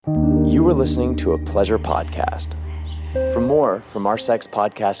You are listening to a Pleasure Podcast. For more from our Sex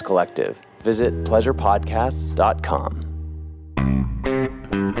Podcast Collective, visit pleasurepodcasts.com.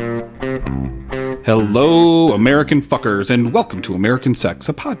 Hello, American fuckers, and welcome to American Sex,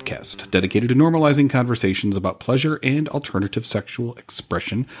 a podcast dedicated to normalizing conversations about pleasure and alternative sexual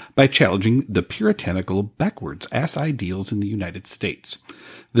expression by challenging the puritanical, backwards-ass ideals in the United States.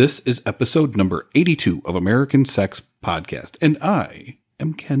 This is episode number 82 of American Sex Podcast, and I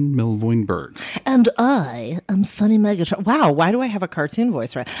am Ken Milvoinberg. And I am Sunny Megatron. Wow, why do I have a cartoon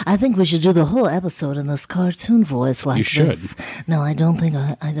voice, right? I think we should do the whole episode in this cartoon voice like this. You should. No, I don't think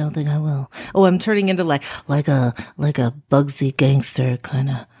I will. Oh, I'm turning into like a Bugsy gangster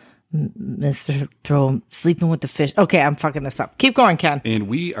kind of Mr. Throw sleeping with the fish. Okay, I'm fucking this up. Keep going, Ken. And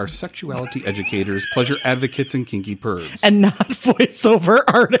we are sexuality educators, pleasure advocates, and kinky pervs. And not voiceover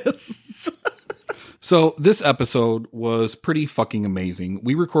artists. So this episode was pretty fucking amazing.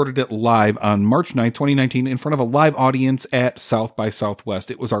 We recorded it live on March 9th, 2019 in front of a live audience at South by Southwest.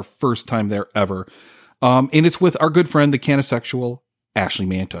 It was our first time there ever. And it's with our good friend, the canisexual, Ashley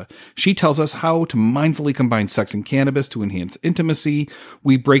Manta. She tells us how to mindfully combine sex and cannabis to enhance intimacy.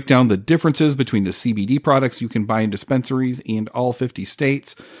 We break down the differences between the CBD products you can buy in dispensaries and all 50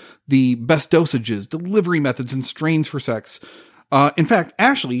 states, the best dosages, delivery methods, and strains for sex. In fact,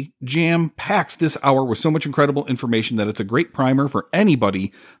 Ashley jam-packs this hour with so much incredible information that it's a great primer for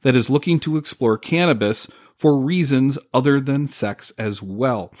anybody that is looking to explore cannabis for reasons other than sex as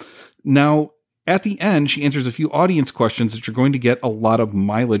well. Now, at the end, she answers a few audience questions that you're going to get a lot of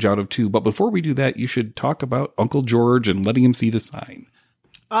mileage out of too. But before we do that, you should talk about Uncle George and letting him see the sign.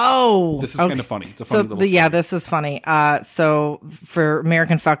 Oh, this is kind of funny. It's a funny little story. Yeah, this is funny. So for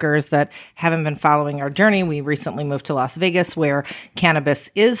American fuckers that haven't been following our journey, we recently moved to Las Vegas where cannabis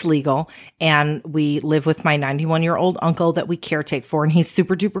is legal. And we live with my 91-year-old uncle that we caretake for. And he's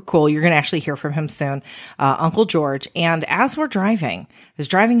super duper cool. You're going to actually hear from him soon, Uncle George. And as we're driving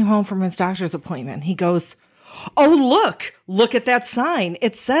home from his doctor's appointment, he goes, "Oh, look at that sign.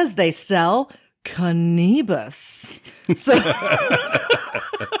 It says they sell cannabis."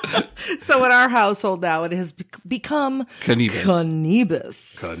 So in our household now, it has become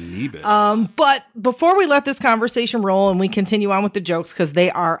cannabis. But before we let this conversation roll and we continue on with the jokes, because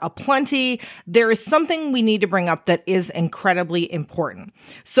they are aplenty, there is something we need to bring up that is incredibly important.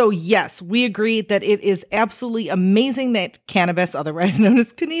 So yes, we agree that it is absolutely amazing that cannabis, otherwise known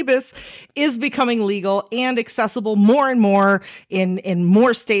as cannabis, is becoming legal and accessible more and more in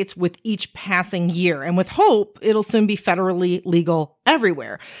more states with each passing year. And with hope, it'll soon be federally legal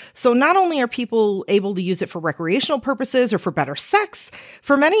everywhere. So not only are people able to use it for recreational purposes or for better sex,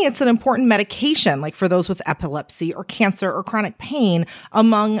 for many it's an important medication, like for those with epilepsy or cancer or chronic pain,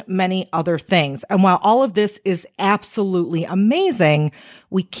 among many other things. And while all of this is absolutely amazing,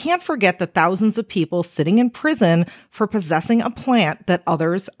 we can't forget the thousands of people sitting in prison for possessing a plant that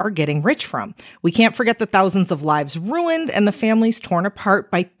others are getting rich from. We can't forget the thousands of lives ruined and the families torn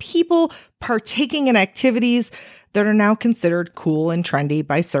apart by people partaking in activities that are now considered cool and trendy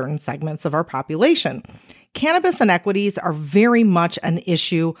by certain segments of our population. Cannabis inequities are very much an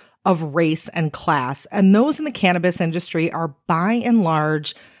issue of race and class, and those in the cannabis industry are by and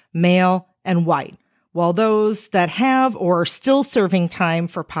large male and white, while those that have or are still serving time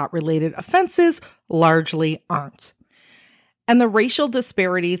for pot-related offenses largely aren't. And the racial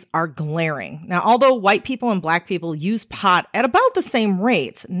disparities are glaring. Now, although white people and black people use pot at about the same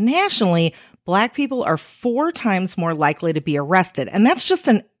rates, nationally, black people are 4 times more likely to be arrested. And that's just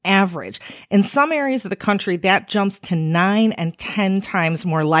an average. In some areas of the country, that jumps to 9 and 10 times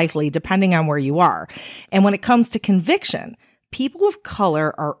more likely, depending on where you are. And when it comes to conviction, people of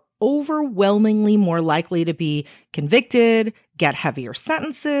color are overwhelmingly more likely to be convicted, get heavier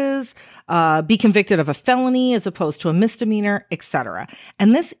sentences, be convicted of a felony as opposed to a misdemeanor, etc.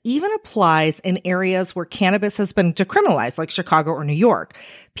 And this even applies in areas where cannabis has been decriminalized, like Chicago or New York.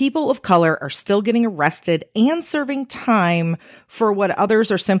 People of color are still getting arrested and serving time for what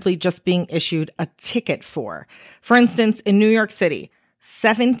others are simply just being issued a ticket for. For instance, in New York City,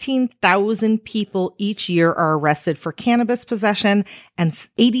 17,000 people each year are arrested for cannabis possession, and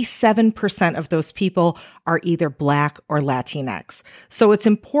 87% of those people are either Black or Latinx. So it's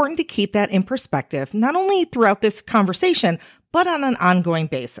important to keep that in perspective, not only throughout this conversation, but on an ongoing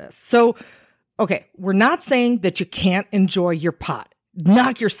basis. So, okay, we're not saying that you can't enjoy your pot.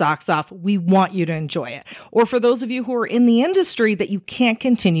 Knock your socks off. We want you to enjoy it. Or for those of you who are in the industry, that you can't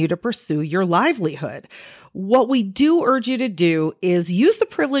continue to pursue your livelihood. What we do urge you to do is use the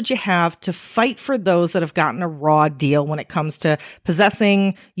privilege you have to fight for those that have gotten a raw deal when it comes to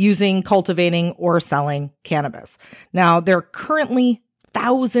possessing, using, cultivating, or selling cannabis. Now, there are currently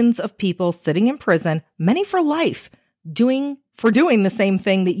thousands of people sitting in prison, many for life, doing the same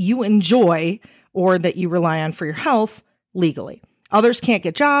thing that you enjoy or that you rely on for your health legally. Others can't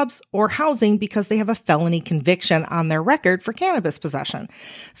get jobs or housing because they have a felony conviction on their record for cannabis possession.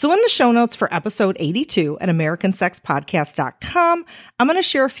 So in the show notes for episode 82 at americansexpodcast.com, I'm going to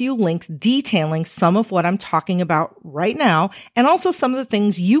share a few links detailing some of what I'm talking about right now, and also some of the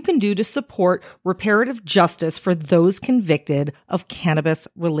things you can do to support reparative justice for those convicted of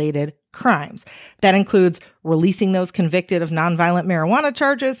cannabis-related crimes. That includes releasing those convicted of nonviolent marijuana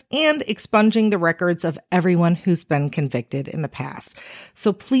charges and expunging the records of everyone who's been convicted in the past.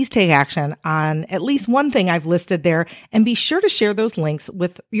 So please take action on at least one thing I've listed there, and be sure to share those links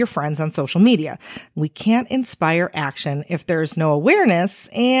with your friends on social media. We can't inspire action if there's no awareness,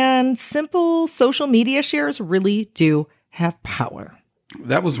 and simple social media shares really do have power.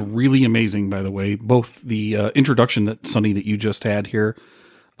 That was really amazing, by the way. Both the introduction that Sonny that you just had here.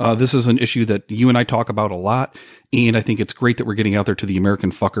 This is an issue that you and I talk about a lot, and I think it's great that we're getting out there to the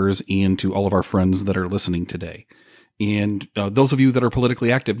American fuckers and to all of our friends that are listening today. And those of you that are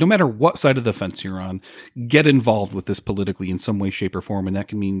politically active, no matter what side of the fence you're on, get involved with this politically in some way, shape, or form. And that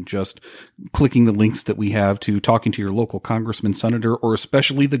can mean just clicking the links that we have to talking to your local congressman, senator, or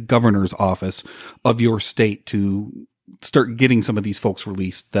especially the governor's office of your state to start getting some of these folks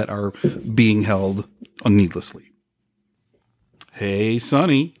released that are being held needlessly. Hey,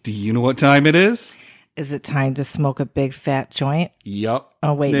 Sonny, do you know what time it is? Is it time to smoke a big fat joint? Yep.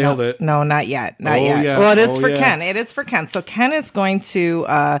 Oh, wait. Nailed it. No, not yet. Not yet. Yeah. Well, it is for Ken. It is for Ken. So Ken is going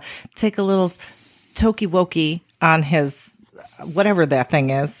to take a little toki-woki on his, whatever that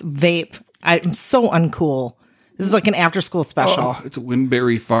thing is, vape. I'm so uncool. This is like an after-school special. Oh, it's a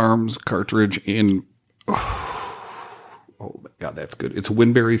Winberry Farms cartridge in... Oh, my God, that's good. It's a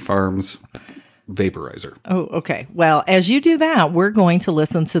Winberry Farms vaporizer. Oh, okay. Well, as you do that, we're going to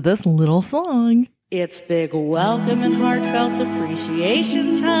listen to this little song. It's big welcome and heartfelt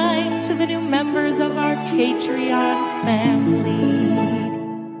appreciation time to the new members of our Patreon family.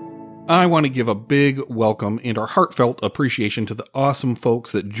 I want to give a big welcome and our heartfelt appreciation to the awesome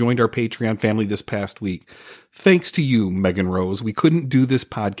folks that joined our Patreon family this past week. Thanks to you, Megan Rose. We couldn't do this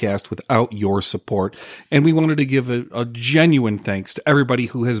podcast without your support, and we wanted to give a genuine thanks to everybody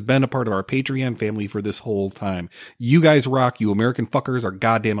who has been a part of our Patreon family for this whole time. You guys rock. You American fuckers are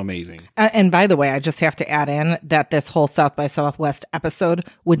goddamn amazing. And by the way, I just have to add in that this whole South by Southwest episode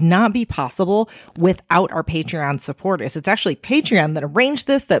would not be possible without our Patreon supporters. It's actually Patreon that arranged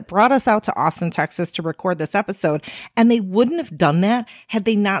this, that brought us out to Austin, Texas to record this episode, and they wouldn't have done that had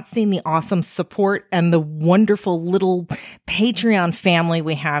they not seen the awesome support and the wonderful little Patreon family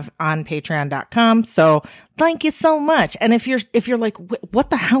we have on patreon.com. So thank you so much. And if you're like,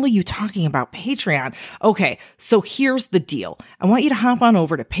 what the hell are you talking about, Patreon? Okay, so here's the deal. I want you to hop on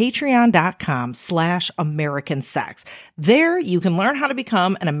over to patreon.com/American Sex. There you can learn how to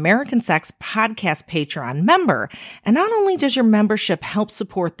become an American Sex Podcast Patreon member. And not only does your membership help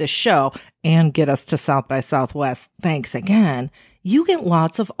support this show and get us to South by Southwest, thanks again, you get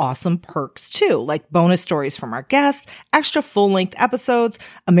lots of awesome perks too, like bonus stories from our guests, extra full-length episodes,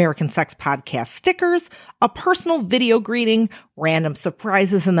 American Sex Podcast stickers, a personal video greeting, random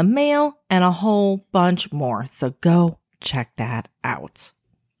surprises in the mail, and a whole bunch more. So go check that out.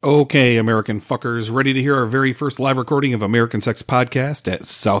 Okay, American fuckers, ready to hear our very first live recording of American Sex Podcast at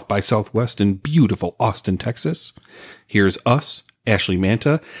South by Southwest in beautiful Austin, Texas. Here's us, Ashley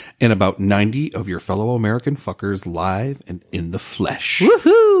Manta, and about 90 of your fellow American fuckers live and in the flesh.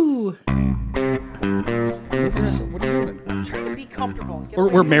 Woohoo! What are you doing? I'm trying to be comfortable.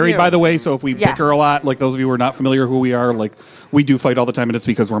 We're married, by the way, so if we bicker a lot, like those of you who are not familiar who we are, like we do fight all the time, and it's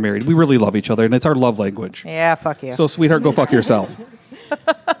because we're married. We really love each other, and it's our love language. Yeah, fuck you. So, sweetheart, go fuck yourself.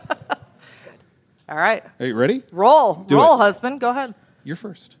 All right. Are you ready? Roll, husband. Go ahead. You're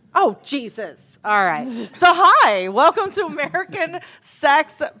first. Oh, Jesus. All right. So, hi. Welcome to American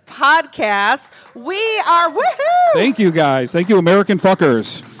Sex Podcast. We are, woohoo! Thank you, guys. Thank you, American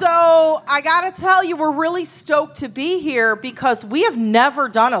fuckers. So, I got to tell you, we're really stoked to be here because we have never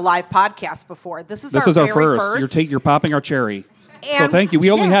done a live podcast before. This is our very first. You're popping our cherry. So, thank you.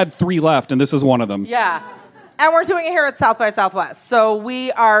 We only had 3 left, and this is one of them. Yeah. And we're doing it here at South by Southwest. So,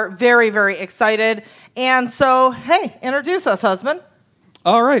 we are very, very excited. And so, hey, introduce us, husband.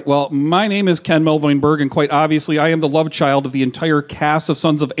 All right. Well, my name is Ken Melvoinberg, and quite obviously, I am the love child of the entire cast of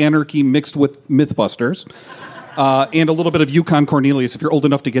Sons of Anarchy mixed with Mythbusters. And a little bit of Yukon Cornelius, if you're old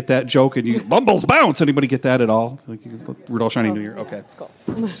enough to get that joke, and you Bumbles Bounce. Anybody get that at all? Like Rudolph Shiny New Year. Okay.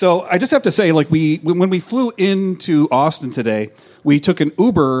 Cool. So I just have to say, like when we flew into Austin today, we took an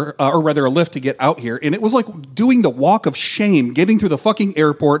Uber, or rather a Lyft to get out here, and it was like doing the walk of shame, getting through the fucking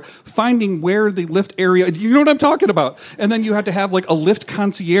airport, finding where the Lyft area. You know what I'm talking about? And then you had to have like a Lyft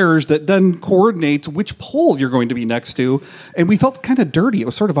concierge that then coordinates which pole you're going to be next to, and we felt kind of dirty. It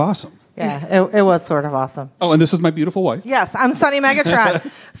was sort of awesome. Yeah, it was sort of awesome. Oh, and this is my beautiful wife. Yes, I'm Sunny Megatron.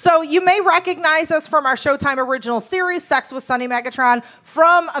 So you may recognize us from our Showtime original series, Sex with Sunny Megatron,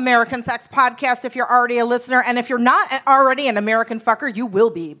 from American Sex Podcast if you're already a listener. And if you're not already an American fucker, you will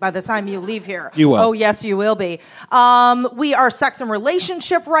be by the time you leave here. You will. Oh, yes, you will be. We are sex and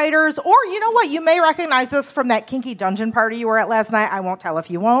relationship writers. Or, you know what? You may recognize us from that kinky dungeon party you were at last night. I won't tell if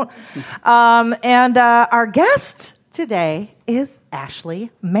you won't. And our guest today is Ashley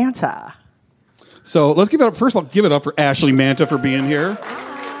Manta. So let's give it up. First of all, give it up for Ashley Manta for being here.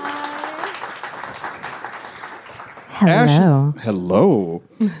 Hello. Hello.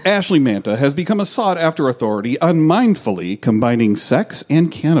 Ashley Manta has become a sought-after authority on mindfully combining sex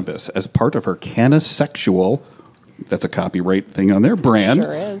and cannabis as part of her Canisexual, that's a copyright thing on their brand.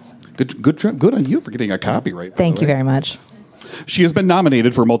 Sure is. Good on you for getting a copyright. Thank you very much. She has been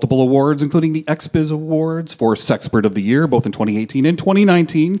nominated for multiple awards, including the XBiz Awards for Sexpert of the Year, both in 2018 and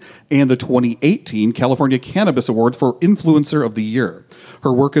 2019, and the 2018 California Cannabis Awards for Influencer of the Year.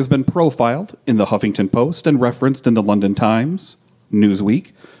 Her work has been profiled in the Huffington Post and referenced in the London Times,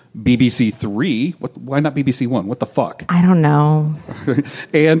 Newsweek, BBC Three. Why not BBC One? What the fuck? I don't know.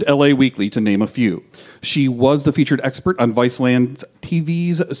 And LA Weekly, to name a few. She was the featured expert on Viceland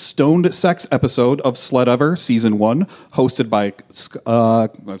TV's Stoned Sex episode of Sled-Ever, Season 1, hosted by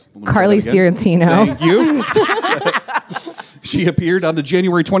Carly Ciarantino. Thank you. She appeared on the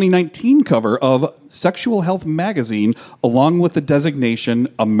January 2019 cover of Sexual Health magazine, along with the designation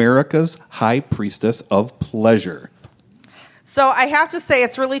America's High Priestess of Pleasure. So I have to say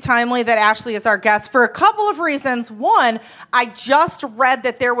it's really timely that Ashley is our guest for a couple of reasons. One, I just read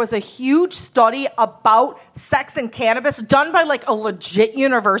that there was a huge study about sex and cannabis done by like a legit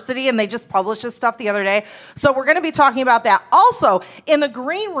university, and they just published this stuff the other day. So we're going to be talking about that. Also, in the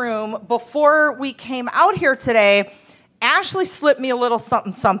green room, before we came out here today, Ashley slipped me a little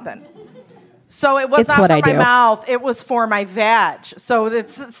something. So it was not for my mouth, it was for my vag. So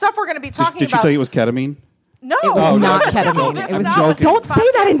it's stuff we're going to be talking about. Did she tell you it was ketamine? No, it was not ketamine. It was joking. Don't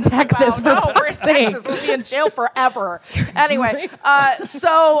say that in Texas. No, we're in Texas. We'll be in jail forever. Anyway,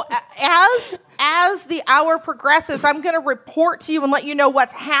 so as the hour progresses, I'm going to report to you and let you know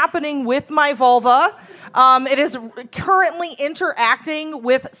what's happening with my vulva. It is currently interacting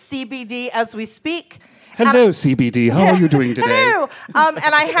with CBD as we speak. Hello, CBD. How are you doing today? Hello.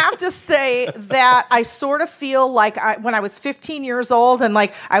 And I have to say that I sort of feel like when I was 15 years old and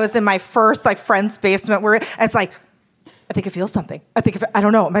like I was in my first like friend's basement where it's like, I think I feel something. I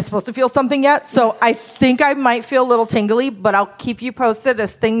don't know. Am I supposed to feel something yet? So I think I might feel a little tingly, but I'll keep you posted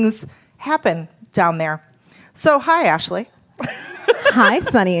as things happen down there. So hi, Ashley. Hi,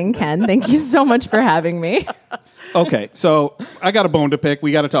 Sunny and Ken. Thank you so much for having me. Okay, so I got a bone to pick.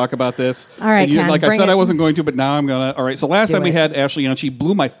 We got to talk about this. All right, Ken, like I said, I wasn't going to, but now I'm going to. All right, so last time we had Ashley on, she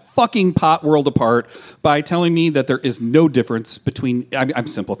blew my fucking pot world apart by telling me that there is no difference between, I'm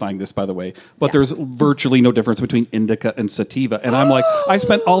simplifying this, by the way, but there's virtually no difference between indica and sativa. And I'm like, I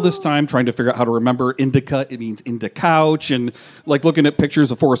spent all this time trying to figure out how to remember indica. It means indicouch, and like looking at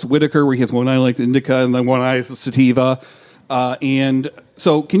pictures of Forrest Whitaker where he has one eye like indica and then one eye is sativa. And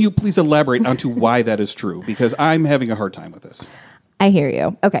so can you please elaborate onto why that is true? Because I'm having a hard time with this. I hear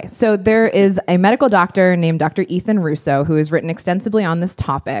you. Okay, so there is a medical doctor named Dr. Ethan Russo who has written extensively on this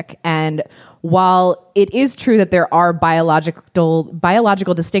topic. And while it is true that there are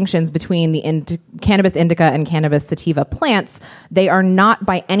biological distinctions between the cannabis indica and cannabis sativa plants, they are not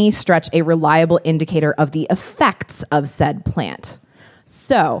by any stretch a reliable indicator of the effects of said plant.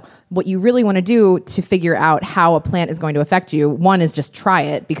 So what you really want to do to figure out how a plant is going to affect you, one is just try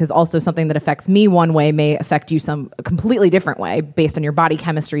it, because also something that affects me one way may affect you a completely different way based on your body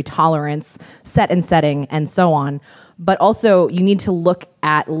chemistry, tolerance, set and setting, and so on. But also you need to look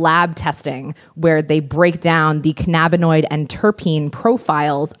at lab testing where they break down the cannabinoid and terpene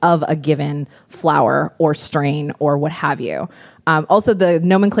profiles of a given flower or strain or what have you. Also, the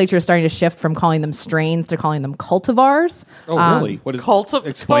nomenclature is starting to shift from calling them strains to calling them cultivars. Oh, really? What is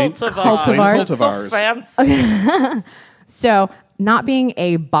Explain. Cultivars. So fancy. So, not being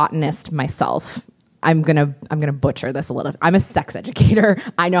a botanist myself, I'm gonna butcher this a little. I'm a sex educator.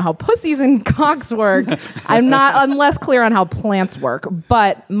 I know how pussies and cocks work. I'm less clear on how plants work,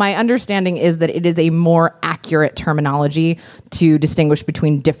 but my understanding is that it is a more accurate terminology to distinguish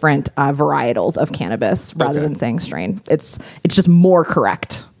between different varietals of cannabis rather than saying strain. It's just more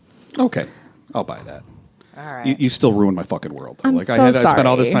correct. Okay, I'll buy that. All right. You still ruined my fucking world. I'm so I spent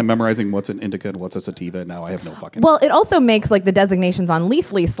all this sorry. time memorizing what's an indica and what's a sativa, and now I have no fucking... Well, it also makes like the designations on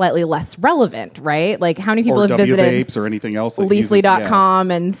Leafly slightly less relevant, right? Like how many people or have visited vapes or anything else that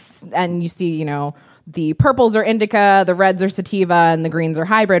Leafly.com and you see, you know, the purples are indica, the reds are sativa, and the greens are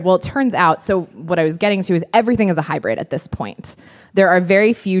hybrid. Well, it turns out, so what I was getting to is everything is a hybrid at this point. There are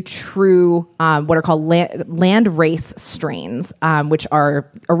very few true, what are called land race strains, which are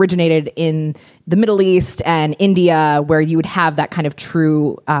originated in the Middle East and India, where you would have that kind of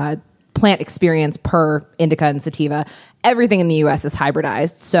true plant experience per indica and sativa. Everything in the U.S. is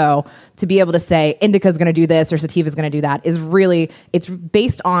hybridized. So to be able to say indica is going to do this or sativa is going to do that is really, it's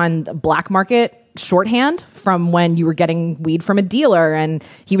based on the black market shorthand from when you were getting weed from a dealer and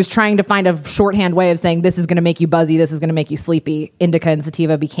he was trying to find a shorthand way of saying this is going to make you buzzy, this is going to make you sleepy. Indica and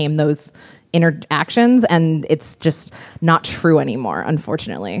sativa became those interactions, and it's just not true anymore,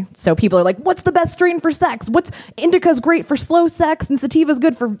 unfortunately. So people are like, what's the best strain for sex? Indica's great for slow sex and sativa's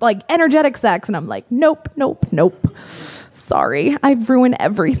good for like energetic sex. And I'm like, nope. Sorry, I've ruined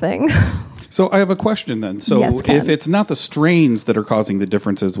everything. So I have a question then. So Yes, Ken. if it's not the strains that are causing the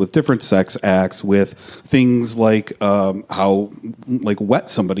differences with different sex acts, with things like how like wet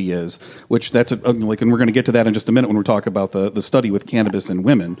somebody is, which that's and we're going to get to that in just a minute when we talk about the study with cannabis in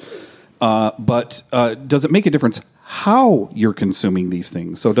women. But does it make a difference how you're consuming these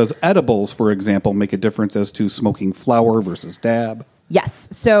things? So does edibles, for example, make a difference as to smoking flower versus dab? Yes.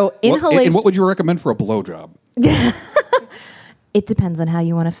 So inhalation. And what would you recommend for a blowjob? It depends on how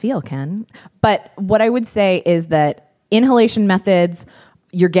you want to feel, Ken. But what I would say is that inhalation methods,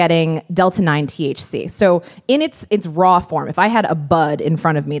 you're getting Delta-9 THC. So in its raw form, if I had a bud in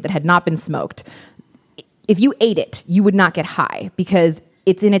front of me that had not been smoked, if you ate it, you would not get high because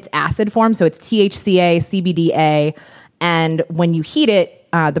it's in its acid form. So it's THCA, CBDA. And when you heat it,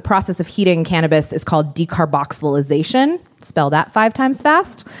 the process of heating cannabis is called decarboxylation. Spell that 5 times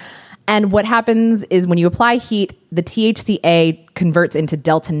fast. And what happens is when you apply heat, the THCA converts into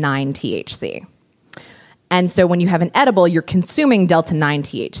Delta-9 THC. And so when you have an edible, you're consuming Delta-9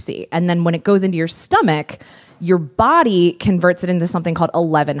 THC. And then when it goes into your stomach, your body converts it into something called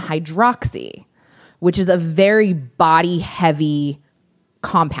 11-hydroxy, which is a very body-heavy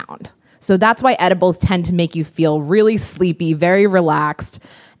compound. So that's why edibles tend to make you feel really sleepy, very relaxed.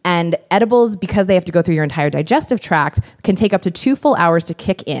 And edibles, because they have to go through your entire digestive tract, can take up to 2 full hours to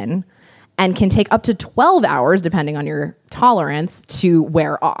kick in and can take up to 12 hours, depending on your tolerance, to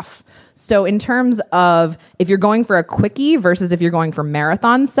wear off. So in terms of if you're going for a quickie versus if you're going for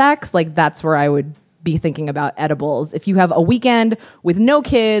marathon sex, like that's where I would be thinking about edibles. If you have a weekend with no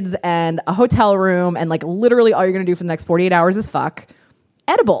kids and a hotel room and like literally all you're going to do for the next 48 hours is fuck,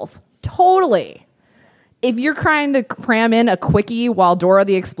 edibles, totally. If you're trying to cram in a quickie while Dora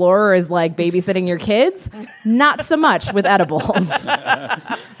the Explorer is like babysitting your kids, not so much with edibles.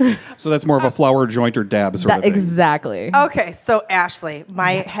 So that's more of a flower joint or dab sort of thing. Exactly. Okay, so Ashley,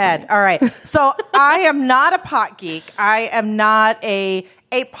 my head. All right. So I am not a pot geek. I am not a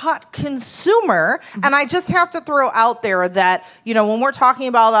pot consumer. And I just have to throw out there that, you know, when we're talking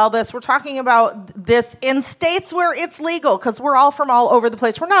about all this, we're talking about this in states where it's legal because we're all from all over the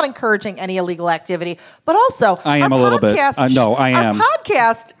place. We're not encouraging any illegal activity. But also, I am a little bit. No, I am. Our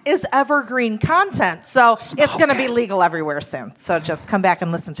podcast is evergreen content. So it's going to be legal everywhere soon. So just come back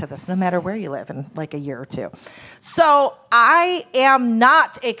and listen to this no matter where you live in like a year or two. So I am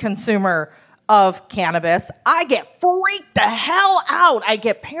not a consumer of cannabis. I get freaked the hell out. I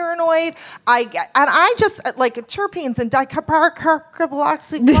get paranoid. I just like terpenes and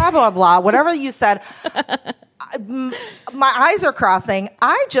blah blah blah, whatever you said. My eyes are crossing.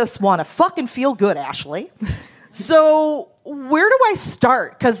 I just want to fucking feel good, Ashley. So where do I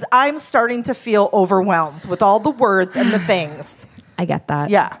start? Because I'm starting to feel overwhelmed with all the words and the things. I get that.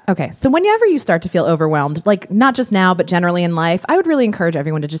 Yeah. Okay. So whenever you start to feel overwhelmed, like not just now, but generally in life, I would really encourage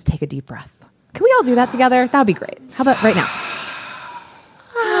everyone to just take a deep breath. Can we all do that together? That would be great. How about right now?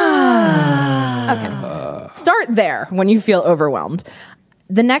 Okay. Start there when you feel overwhelmed.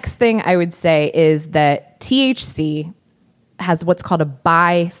 The next thing I would say is that THC has what's called a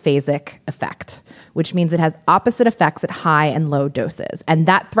biphasic effect, which means it has opposite effects at high and low doses. And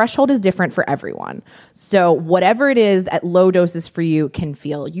that threshold is different for everyone. So whatever it is at low doses for you can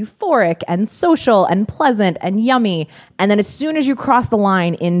feel euphoric and social and pleasant and yummy. And then as soon as you cross the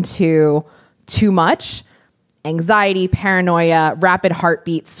line into too much, anxiety, paranoia, rapid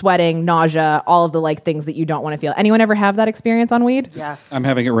heartbeat, sweating, nausea, all of the like things that you don't want to feel. Anyone ever have that experience on weed? Yes. I'm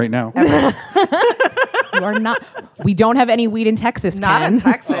having it right now. You are not. We don't have any weed in Texas. Not Ken. in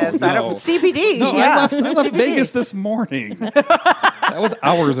Texas. Oh, no. I don't CBD. No, yeah. I left Vegas this morning. That was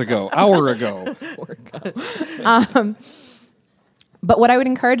hour ago. But what I would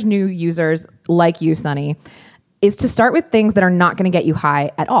encourage new users like you, Sunny, is to start with things that are not going to get you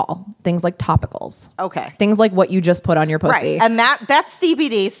high at all. Things like topicals. Okay. Things like what you just put on your pussy. Right. And that's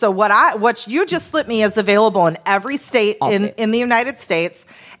CBD. So what you just slipped me is available in every state in the United States.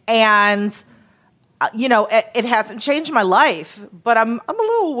 And it hasn't changed my life, but I'm a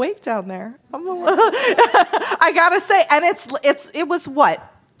little awake down there. I gotta say, and it was what,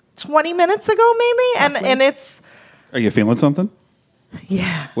 20 minutes ago maybe, and it's. Are you feeling something?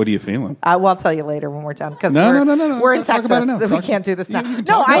 Yeah. What are you feeling? Well, I'll tell you later when we're done because no. We're in Talk Texas. about it now. We can't do this now. I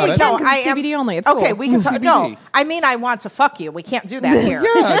am CBD only. It's okay. Cool. We can talk. CBD. No, I mean I want to fuck you. We can't do that here.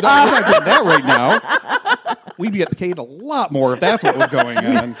 Yeah, no, we're not doing that right now. We'd get paid a lot more if that's what was going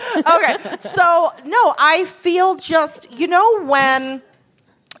on. Okay. So, no, I feel just, when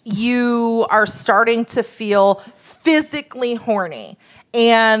you are starting to feel physically horny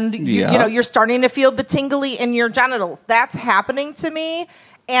and, you're starting to feel the tingly in your genitals. That's happening to me.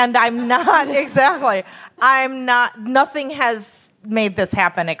 And I'm not, nothing has made this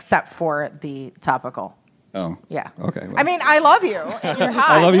happen except for the topical. Oh. Yeah. Okay. Well. I mean, I love you. And you're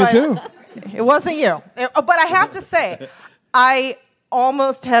high, I love you too. It wasn't you. But I have to say, I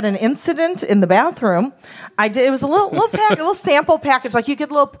almost had an incident in the bathroom. I did. It was a little sample package. Like you get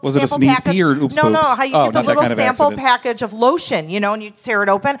a little was sample it a sneeze package. pee or oops No, how you get the little kind of sample accident. package of lotion, and you tear it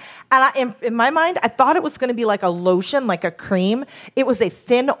open. And in my mind, I thought it was going to be like a lotion, like a cream. It was a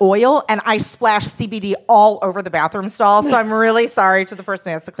thin oil, and I splashed CBD all over the bathroom stall. So I'm really sorry to the person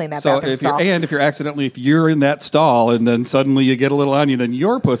who has to clean that bathroom stall. If you're in that stall and then suddenly you get a little on you, then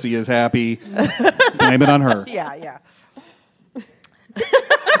your pussy is happy. Blame it on her. Yeah.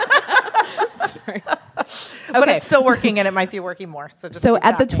 Sorry. But it's still working, and it might be working more. So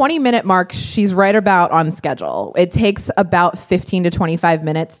at the 20-minute mark, she's right about on schedule. It takes about 15 to 25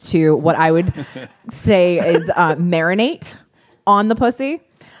 minutes to what I would say is marinate on the pussy.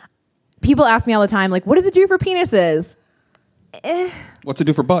 People ask me all the time, like, what does it do for penises? What's it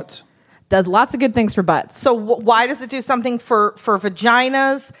do for butts? Does lots of good things for butts. So why does it do something for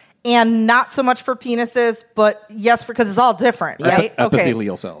vaginas and not so much for penises, but yes, because it's all different, right?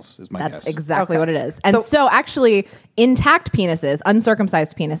 Epithelial cells is my guess. That's exactly what it is. And so actually, intact penises,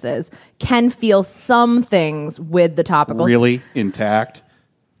 uncircumcised penises, can feel some things with the topical. Really? Intact?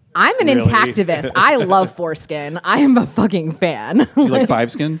 I'm an intactivist. I love foreskin. I am a fucking fan. You like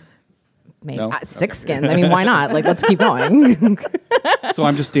 5-skin? Maybe No? 6-skin. I mean, why not? Like, let's keep going. So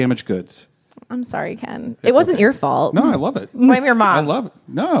I'm just damaged goods. I'm sorry, Ken. It wasn't your fault. No, I love it. Blame your mom. I love it.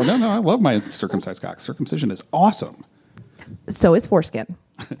 No. I love my circumcised cock. Circumcision is awesome. So is foreskin.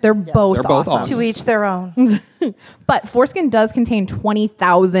 They're both awesome. To each their own. But foreskin does contain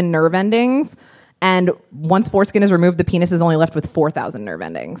 20,000 nerve endings. And once foreskin is removed, the penis is only left with 4,000 nerve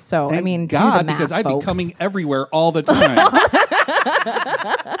endings. So, Thank I mean, God, do the math, because I'd folks. be coming everywhere all the time.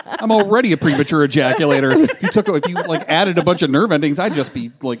 I'm already a premature ejaculator. If you added a bunch of nerve endings, I'd just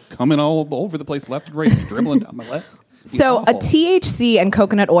be coming all over the place, left and right, dribbling down my leg. So awful. a THC and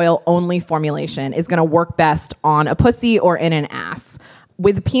coconut oil only formulation is going to work best on a pussy or in an ass.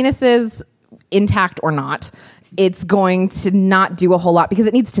 With penises, intact or not, it's going to not do a whole lot because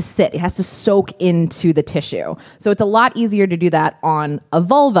it needs to sit. It has to soak into the tissue. So it's a lot easier to do that on a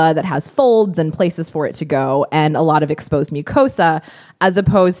vulva that has folds and places for it to go and a lot of exposed mucosa, as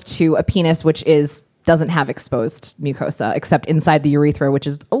opposed to a penis which doesn't have exposed mucosa except inside the urethra, which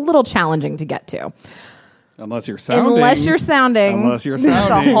is a little challenging to get to. Unless you're sounding. That's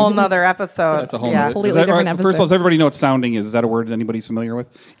a whole nother episode. That's a whole completely different episode. First of all, does everybody know what sounding is? Is that a word anybody's familiar with?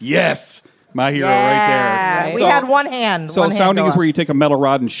 Yes. My hero right there. Right. We had one hand. So sounding is where you take a metal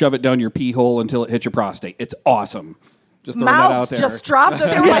rod and shove it down your pee hole until it hits your prostate. It's awesome. Just throwing that out Mouths there. just dropped. They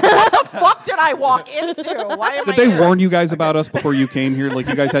were like, what the fuck did I walk into? Why am Did I they here? warn you guys about us before you came here? Like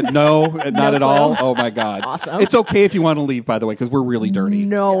you guys had not at all? Oh my God. Awesome. It's okay if you want to leave, by the way, because we're really dirty.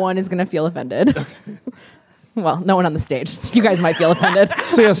 No one is going to feel offended. Well, no one on the stage. You guys might feel offended.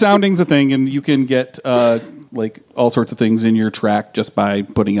 So yeah, sounding's a thing, and you can get all sorts of things in your track just by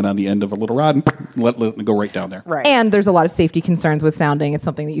putting it on the end of a little rod and let it go right down there. Right. And there's a lot of safety concerns with sounding. It's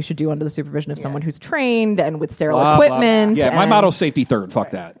something that you should do under the supervision of someone who's trained and with sterile Blah, blah, equipment. blah. Yeah, my motto's safety third.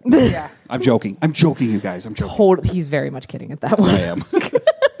 Fuck that. Yeah. I'm joking. You guys. I'm joking. He's very much kidding at that one. I am.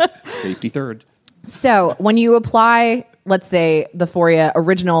 Safety third. So when you apply, let's say, the Foria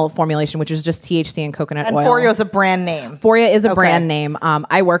original formulation, which is just THC and coconut oil. And Foria is a brand name. Foria is a brand name.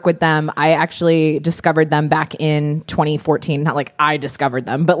 I work with them. I actually discovered them back in 2014. Not like I discovered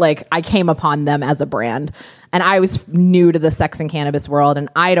them, but like I came upon them as a brand. And I was new to the sex and cannabis world, and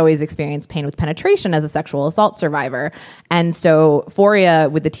I'd always experienced pain with penetration as a sexual assault survivor. And so Foria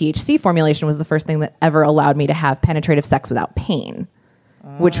with the THC formulation was the first thing that ever allowed me to have penetrative sex without pain.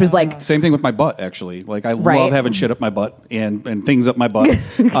 Which was like... Same thing with my butt, actually. Like, I love having shit up my butt and things up my butt.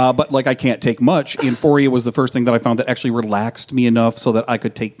 But, like, I can't take much. And Foria was the first thing that I found that actually relaxed me enough so that I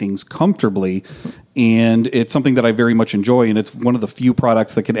could take things comfortably. And it's something that I very much enjoy. And it's one of the few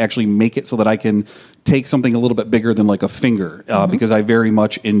products that can actually make it so that I can take something a little bit bigger than, like, a finger. Because I very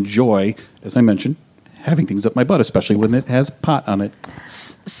much enjoy, as I mentioned, having things up my butt, especially when it has pot on it.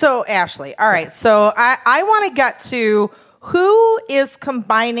 So, Ashley, all right. So, I want to get to... Who is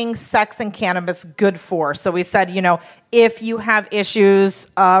combining sex and cannabis good for? So we said, if you have issues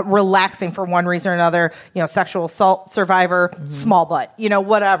relaxing for one reason or another, sexual assault survivor, small butt,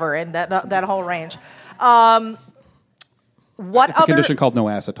 whatever, and that whole range. What it's a condition called no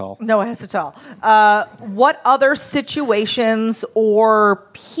acetol. No acetol. What other situations or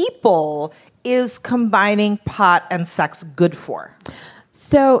people is combining pot and sex good for?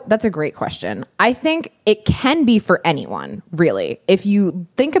 So that's a great question. I think it can be for anyone, really. If you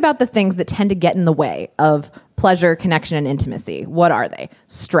think about the things that tend to get in the way of pleasure, connection, and intimacy, what are they?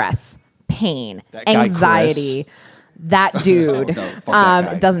 Stress, pain, anxiety. That dude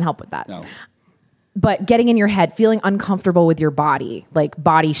doesn't help with that. No. But getting in your head, feeling uncomfortable with your body, like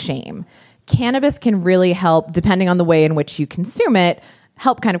body shame. Cannabis can really help, depending on the way in which you consume it,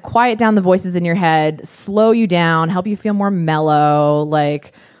 help kind of quiet down the voices in your head, slow you down, help you feel more mellow.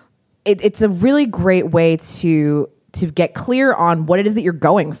 Like it's a really great way to get clear on what it is that you're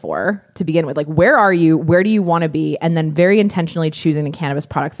going for to begin with. Like, where are you? Where do you want to be? And then very intentionally choosing the cannabis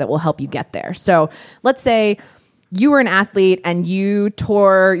products that will help you get there. So let's say you were an athlete and you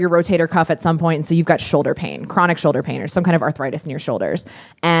tore your rotator cuff at some point. And so you've got shoulder pain, chronic shoulder pain, or some kind of arthritis in your shoulders.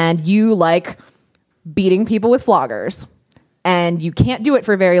 And you like beating people with floggers. And you can't do it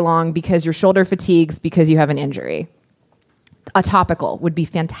for very long because your shoulder fatigues because you have an injury. A topical would be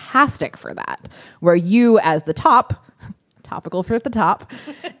fantastic for that, where you as the topical for the top.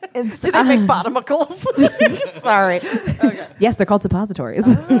 Do they make bottomicals? Sorry. Okay. Yes, they're called suppositories.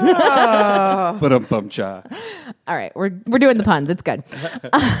 Ba-dum-bum-cha. All right, we're doing the puns. It's good.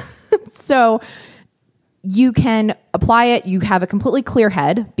 So you can apply it. You have a completely clear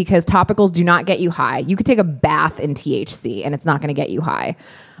head because topicals do not get you high. You could take a bath in THC and it's not going to get you high.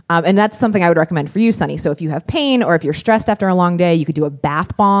 And that's something I would recommend for you, Sunny. So if you have pain or if you're stressed after a long day, you could do a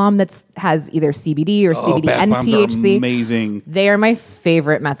bath bomb that has either CBD or CBD and THC. Are amazing. They are my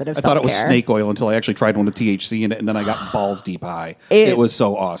favorite method of self-care. I thought it was snake oil until I actually tried one with THC in it, and then I got balls deep high. It was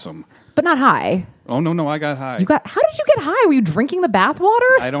so awesome. But not high. Oh, no, I got high. How did you get high? Were you drinking the bath water?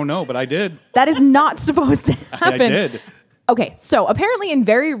 I don't know, but I did. That is not supposed to happen. I did. Okay, so apparently in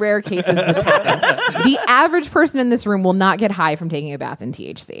very rare cases this happens. The average person in this room will not get high from taking a bath in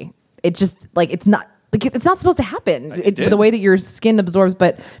THC. It just, it's not supposed to happen. The way that your skin absorbs,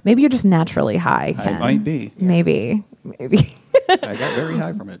 but maybe you're just naturally high, Ken. I might be. Maybe. I got very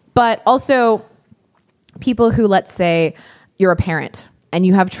high from it. But also, people who, let's say, you're a parent and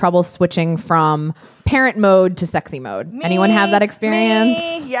you have trouble switching from parent mode to sexy mode. Anyone have that experience?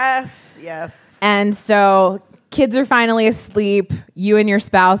 Me. Yes. And so kids are finally asleep. You and your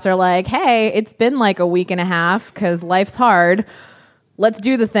spouse are like, hey, it's been like a week and a half because life's hard. Let's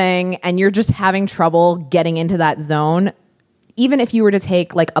do the thing. And you're just having trouble getting into that zone. Even if you were to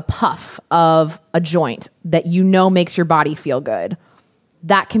take like a puff of a joint that makes your body feel good,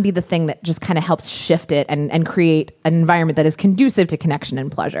 that can be the thing that just kind of helps shift it and create an environment that is conducive to connection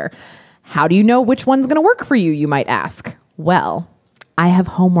and pleasure. How do you know which one's going to work for you, you might ask? Well, I have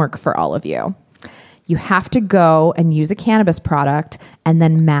homework for all of you. You have to go and use a cannabis product and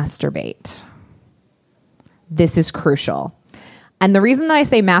then masturbate. This is crucial. And the reason that I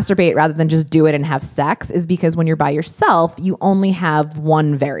say masturbate rather than just do it and have sex is because when you're by yourself, you only have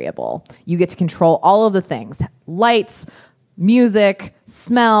one variable. You get to control all of the things: lights, music,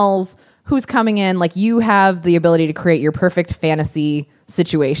 smells, who's coming in. Like, you have the ability to create your perfect fantasy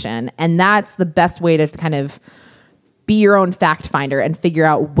situation. And that's the best way to kind of be your own fact finder and figure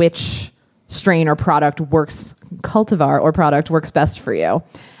out which strain or product cultivar or product works best for you.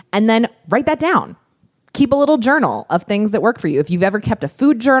 And then write that down. Keep a little journal of things that work for you. If you've ever kept a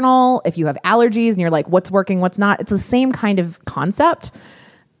food journal, if you have allergies and you're like, what's working, what's not, it's the same kind of concept,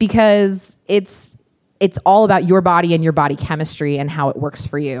 because it's it's all about your body and your body chemistry and how it works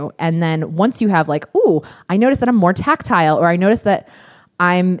for you. And then once you have like, ooh, I noticed that I'm more tactile, or I noticed that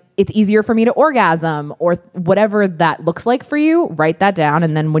it's easier for me to orgasm, or whatever that looks like for you, write that down.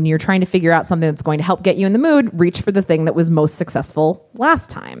 And then when you're trying to figure out something that's going to help get you in the mood, reach for the thing that was most successful last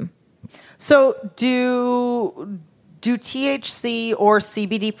time. So do THC or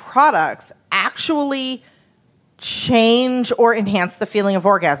CBD products actually change or enhance the feeling of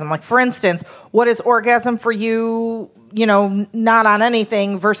orgasm? Like, for instance, what is orgasm for you, not on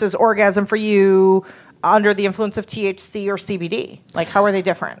anything, versus orgasm for you under the influence of THC or CBD? Like, how are they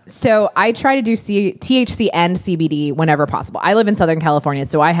different? So I try to do THC and CBD whenever possible. I live in Southern California,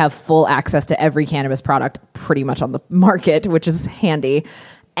 so I have full access to every cannabis product pretty much on the market, which is handy.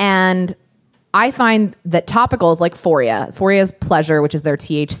 And I find that topicals like Foria's Pleasure, which is their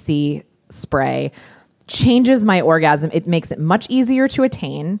THC spray, changes my orgasm. It makes it much easier to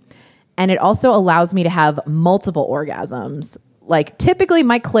attain. And it also allows me to have multiple orgasms. Like, typically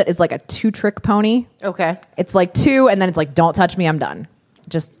my clit is like a 2-trick pony. Okay. It's like 2, and then it's like, don't touch me, I'm done.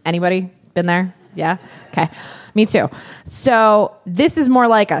 Just anybody been there? Yeah? Okay. Me too. So this is more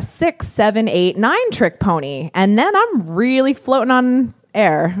like a 6, 7, 8, 9-trick pony. And then I'm really floating on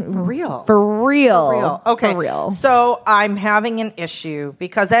air. For real. For Okay. real. So I'm having an issue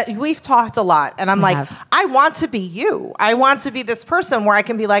because we've talked a lot, and I'm I want to be you. I want to be this person where I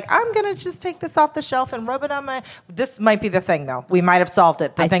can be like, I'm going to just take this off the shelf and rub it on my... This might be the thing, though. We might have solved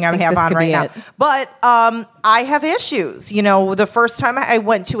it, the thing I have on right now. But I have issues. The first time I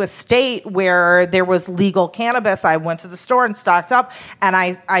went to a state where there was legal cannabis, I went to the store and stocked up, and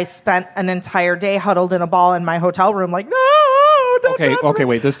I spent an entire day huddled in a ball in my hotel room like, no, don't touch me. Okay,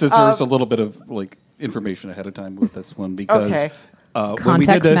 wait. This deserves a little bit of information ahead of time with this one, because when we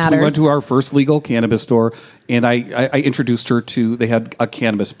did this, matters. We went to our first legal cannabis store, and I introduced her to. They had a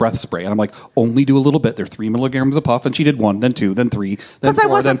cannabis breath spray, and I'm like, only do a little bit. They're 3 milligrams a puff, and she did 1, then 2, then 3, then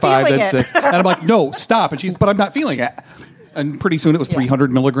 4, then 5, then 6, and I'm like, no, stop. And but I'm not feeling it. And pretty soon it was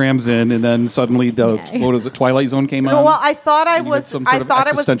 300 milligrams in, and then suddenly Twilight Zone came on. No, well, I thought I was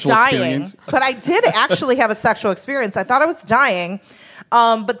dying, experience. But I did actually have a sexual experience. I thought I was dying,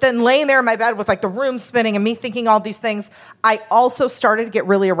 but then laying there in my bed with like the room spinning and me thinking all these things, I also started to get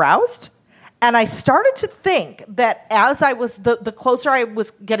really aroused. And I started to think that as I was, the closer I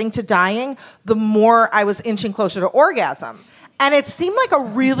was getting to dying, the more I was inching closer to orgasm. And it seemed like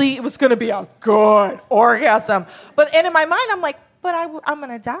it was going to be a good orgasm. But in my mind, I'm like, but I'm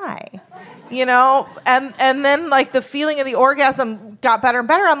going to die, And then like the feeling of the orgasm got better and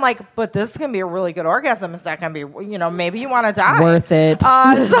better. I'm like, but this is going to be a really good orgasm. Is that going to be, maybe you want to die. Worth it. So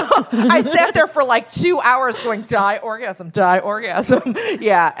I sat there for like 2 hours going, die, orgasm.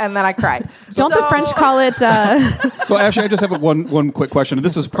 Yeah, and then I cried. Don't the French call it... So Ashley, I just have one quick question.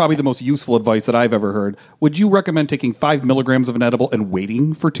 This is probably the most useful advice that I've ever heard. Would you recommend taking 5 milligrams of an edible and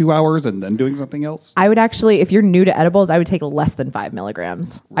waiting for 2 hours and then doing something else? I would actually, if you're new to edibles, I would take less than 5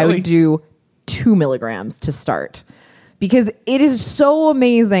 milligrams. Really? I would do 2 milligrams to start, because it is so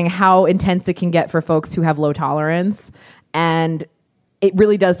amazing how intense it can get for folks who have low tolerance. And it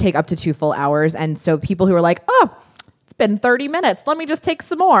really does take up to 2 full hours. And so people who are like, oh, it's been 30 minutes, let me just take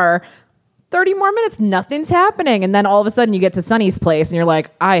some more. 30 more minutes, nothing's happening. And then all of a sudden you get to Sunny's place and you're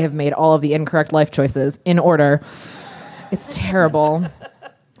like, I have made all of the incorrect life choices in order. It's terrible.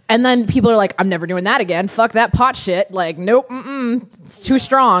 And then people are like, I'm never doing that again. Fuck that pot shit. Like, nope, it's too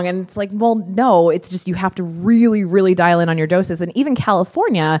strong. And it's like, well, no, it's just you have to really, really dial in on your doses. And even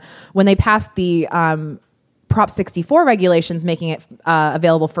California, when they passed the Prop 64 regulations making it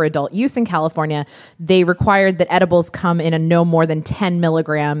available for adult use in California, they required that edibles come in a no more than 10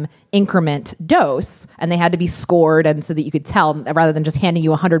 milligram increment dose. And they had to be scored, and so that you could tell, rather than just handing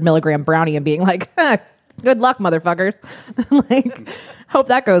you a 100 milligram brownie and being like, good luck, motherfuckers. Like, hope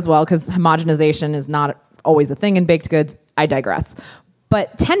that goes well, because homogenization is not always a thing in baked goods. I digress.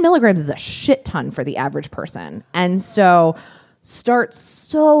 But 10 milligrams is a shit ton for the average person. And so start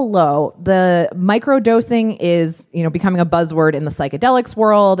so low. The microdosing is, becoming a buzzword in the psychedelics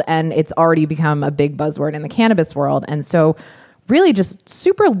world, and it's already become a big buzzword in the cannabis world. And so really just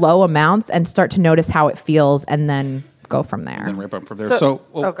super low amounts and start to notice how it feels, and then go from there. And then ramp up from there. So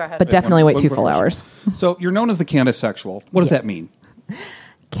go ahead. But definitely wait 2 full hours. So you're known as the canisexual. What does that mean?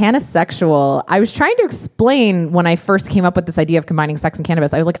 Canisexual. I was trying to explain when I first came up with this idea of combining sex and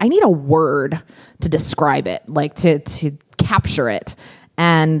cannabis. I was like, I need a word to describe it, like to capture it.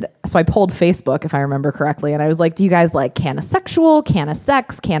 And so I pulled Facebook, if I remember correctly, and I was like, do you guys like canisexual,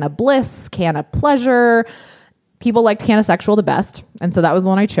 canisex, canabliss, canapleasure? People liked canisexual the best. And so that was the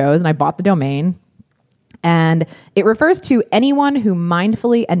one I chose, and I bought the domain. And it refers to anyone who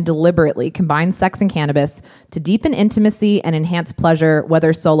mindfully and deliberately combines sex and cannabis to deepen intimacy and enhance pleasure,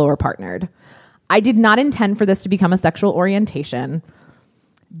 whether solo or partnered. I did not intend for this to become a sexual orientation,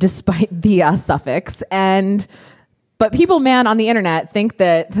 despite the suffix. But people, man, on the internet think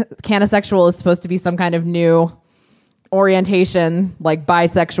that canisexual is supposed to be some kind of new orientation, like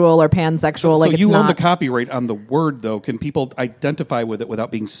bisexual or pansexual. So you own the copyright on the word, though. Can people identify with it without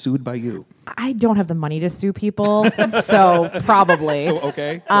being sued by you? I don't have the money to sue people, so probably. So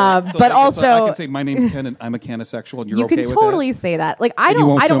okay, but also I can say my name's Ken and I'm a canisexual, and you're okay with that? You can totally say that. Like I don't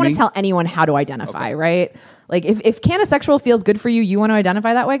want to tell anyone how to identify, right? Like if canisexual feels good for you, you want to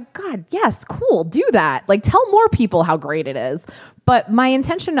identify that way. God, yes, cool, do that. Like tell more people how great it is. But my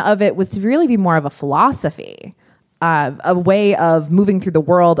intention of it was to really be more of a philosophy. A way of moving through the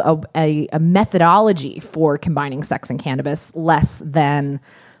world, a methodology for combining sex and cannabis, less than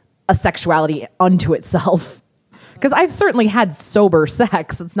a sexuality unto itself. Because I've certainly had sober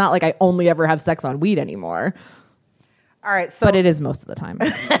sex. It's not like I only ever have sex on weed anymore. All right, so but it is most of the time.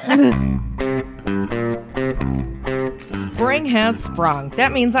 Spring has sprung.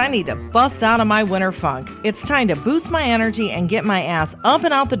 That means I need to bust out of my winter funk. It's time to boost my energy and get my ass up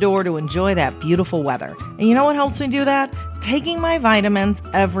and out the door to enjoy that beautiful weather. And you know what helps me do that? Taking my vitamins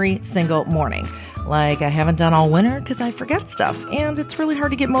every single morning. Like I haven't done all winter because I forget stuff, and it's really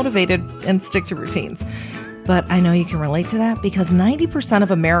hard to get motivated and stick to routines. But I know you can relate to that because 90% of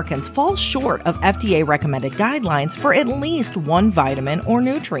Americans fall short of FDA-recommended guidelines for at least one vitamin or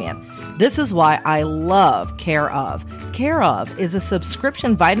nutrient. This is why I love Care Of. Care Of is a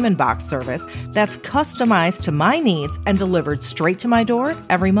subscription vitamin box service that's customized to my needs and delivered straight to my door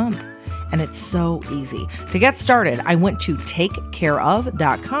every month. And it's so easy. To get started, I went to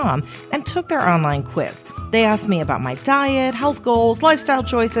takecareof.com and took their online quiz. They asked me about my diet, health goals, lifestyle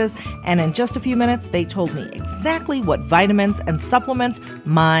choices, and in just a few minutes, they told me exactly what vitamins and supplements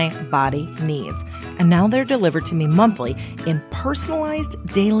my body needs. And now they're delivered to me monthly in personalized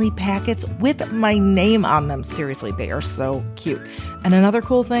daily packets with my name on them. Seriously, they are so cute. And another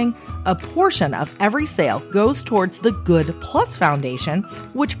cool thing, a portion of every sale goes towards the Good Plus Foundation,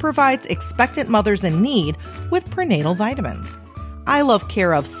 which provides expectant mothers in need with prenatal vitamins. I love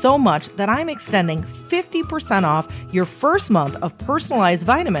Care Of so much that I'm extending 50% off your first month of personalized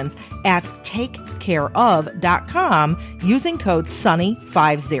vitamins at takecareof.com using code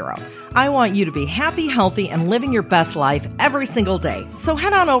SUNNY50. I want you to be happy, healthy, and living your best life every single day. So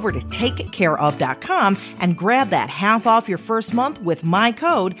head on over to takecareof.com and grab that half off your first month with my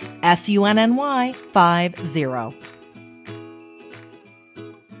code SUNNY50.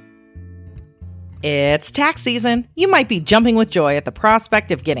 It's tax season. You might be jumping with joy at the prospect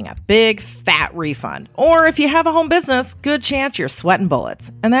of getting a big, fat refund. Or if you have a home business, good chance you're sweating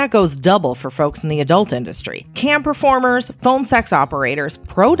bullets. And that goes double for folks in the adult industry. Cam performers, phone sex operators,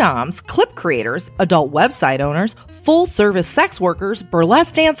 pro doms, clip creators, adult website owners, full-service sex workers,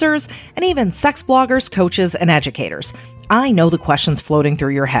 burlesque dancers, and even sex bloggers, coaches, and educators. I know the questions floating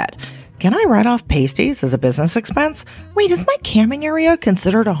through your head. Can I write off pasties as a business expense? Wait, is my camming area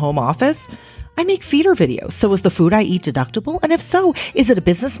considered a home office? I make feeder videos, so is the food I eat deductible? And if so, is it a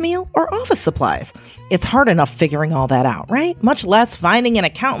business meal or office supplies? It's hard enough figuring all that out, right? Much less finding an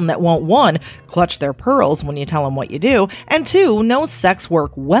accountant that won't, 1, clutch their pearls when you tell them what you do, and 2, know sex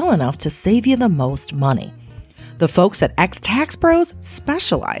work well enough to save you the most money. The folks at X Tax Pros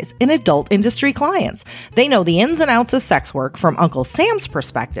specialize in adult industry clients. They know the ins and outs of sex work from Uncle Sam's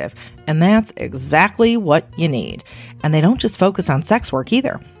perspective, and that's exactly what you need. And they don't just focus on sex work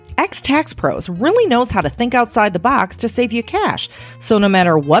either. X Tax Pros really knows how to think outside the box to save you cash. So no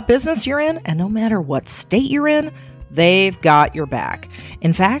matter what business you're in and no matter what state you're in, they've got your back.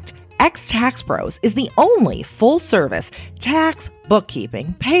 In fact, X Tax Pros is the only full-service tax,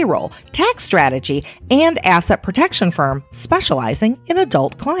 bookkeeping, payroll, tax strategy, and asset protection firm specializing in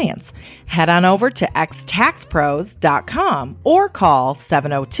adult clients. Head on over to xtaxpros.com or call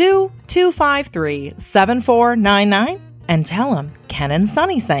 702-253-7499 and tell them Ken and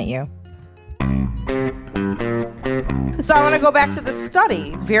Sunny sent you. So I want to go back to the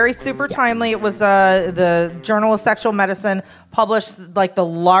study. Very super timely. It was the Journal of Sexual Medicine published like the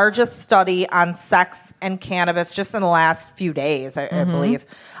largest study on sex and cannabis just in the last few days, I believe.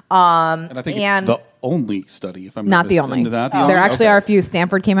 And I think it's the only study, if I'm not the only. There actually are a few.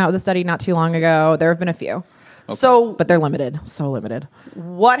 Stanford came out with a study not too long ago. There have been a few. Okay. So, but they're limited, so limited.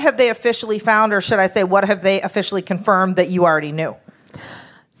 What have they officially found, or should I say, what have they officially confirmed that you already knew?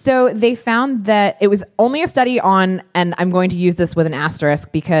 So they found that it was only a study on, and I'm going to use this with an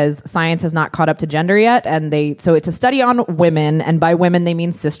asterisk because science has not caught up to gender yet, so it's a study on women, and by women they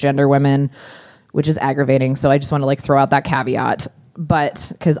mean cisgender women, which is aggravating. So I just want to throw out that caveat.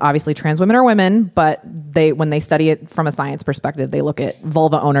 But because obviously trans women are women, but when they study it from a science perspective, they look at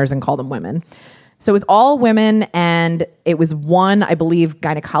vulva owners and call them women. So it was all women, and it was one, I believe,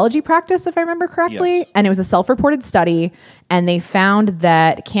 gynecology practice, if I remember correctly. Yes. And it was a self-reported study, and they found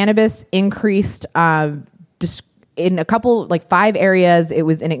that cannabis increased in a couple, 5 areas. It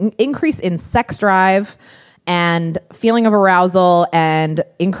was an increase in sex drive and feeling of arousal and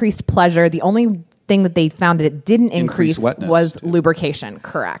increased pleasure. The only thing that they found that it didn't increase was lubrication.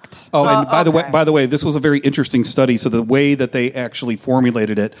 Correct. Oh, and by the way, this was a very interesting study. So the way that they actually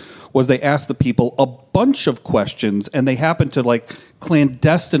formulated it was they asked the people a bunch of questions, and they happened to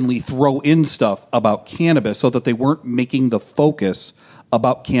clandestinely throw in stuff about cannabis so that they weren't making the focus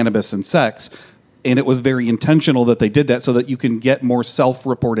about cannabis and sex. And it was very intentional that they did that so that you can get more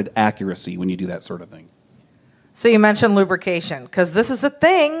self-reported accuracy when you do that sort of thing. So you mentioned lubrication, because this is a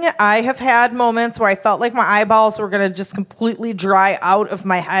thing. I have had moments where I felt like my eyeballs were going to just completely dry out of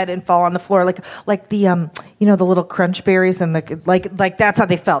my head and fall on the floor, like the the little crunch berries and like that's how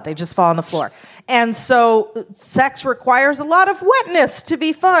they felt. They just fall on the floor. And so sex requires a lot of wetness to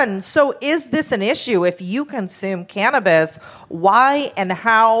be fun. So is this an issue if you consume cannabis? Why and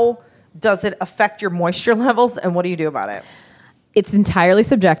how does it affect your moisture levels, and what do you do about it? It's entirely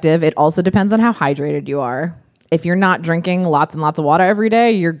subjective. It also depends on how hydrated you are. If you're not drinking lots and lots of water every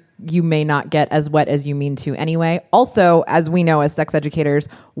day, you may not get as wet as you mean to anyway. Also, as we know as sex educators,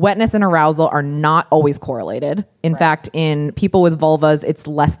 wetness and arousal are not always correlated. In fact, in people with vulvas, it's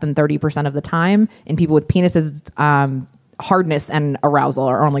less than 30% of the time. In people with penises, hardness and arousal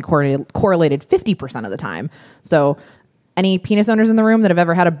are only correlated 50% of the time. So any penis owners in the room that have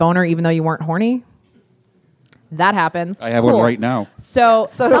ever had a boner even though you weren't horny? That happens. I have one right now. So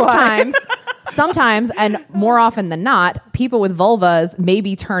sometimes, and more often than not, people with vulvas may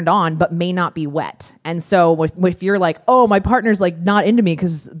be turned on, but may not be wet. And so if you're like, oh, my partner's not into me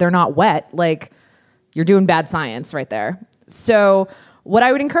because they're not wet, you're doing bad science right there. So what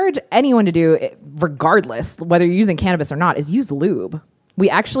I would encourage anyone to do, regardless whether you're using cannabis or not, is use lube. We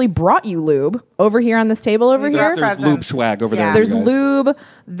actually brought you lube over here on this table over here. There's lube swag over there. There's lube.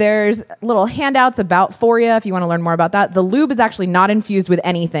 There's little handouts for you if you want to learn more about that. The lube is actually not infused with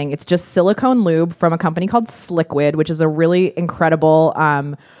anything. It's just silicone lube from a company called Sliquid, which is a really incredible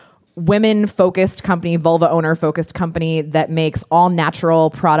women-focused company, vulva owner-focused company that makes all natural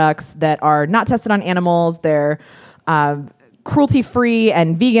products that are not tested on animals. They're cruelty-free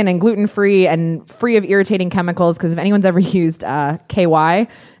and vegan and gluten-free and free of irritating chemicals, because if anyone's ever used KY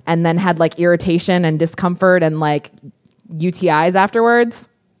and then had irritation and discomfort and UTIs afterwards,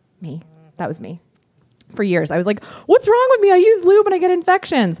 that was me. For years, I was like, what's wrong with me? I use lube and I get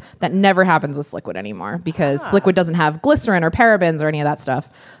infections. That never happens with Sliquid anymore, because Sliquid doesn't have glycerin or parabens or any of that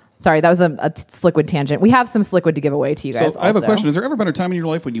stuff. Sorry, that was a Sliquid tangent. We have some Sliquid to give away to you guys. So I have a question. Has there ever been a time in your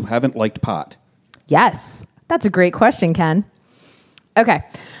life when you haven't liked pot? Yes. That's a great question, Ken. Okay.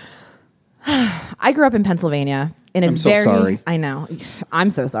 I grew up in Pennsylvania I'm so sorry. I know. I'm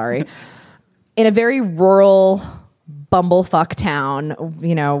so sorry. In a very rural bumblefuck town,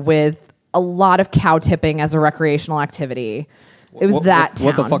 with a lot of cow tipping as a recreational activity. It was that town.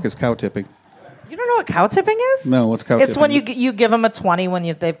 What the fuck is cow tipping? You don't know what cow tipping is? No, what's cow tipping? It's when you give them a 20 when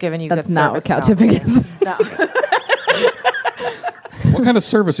they've given you That's good not service. what cow tipping is. No. What kind of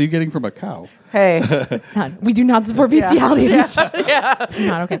service are you getting from a cow? Hey. We do not support bestiality. Yeah. It's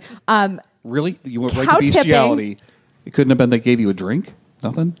not okay. Really? You went right to bestiality. It couldn't have been they gave you a drink?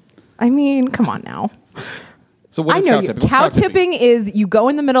 Nothing? I mean, come on now. So what is cow tipping? Cow tipping is you go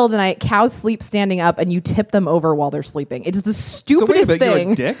in the middle of the night, cows sleep standing up, and you tip them over while they're sleeping. It's the stupidest thing.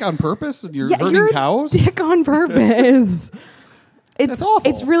 You're a dick on purpose? And you're hurting cows? Dick on purpose. That's awful.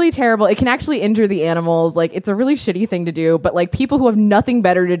 It's really terrible. It can actually injure the animals. It's a really shitty thing to do. But people who have nothing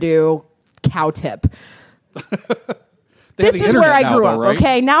better to do, cow tip. This is where I grew up. Right?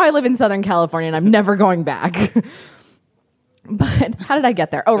 Okay, now I live in Southern California, and I'm never going back. But how did I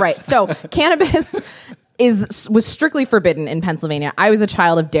get there? Oh, right. So cannabis was strictly forbidden in Pennsylvania. I was a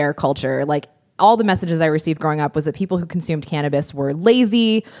child of dare culture. All the messages I received growing up was that people who consumed cannabis were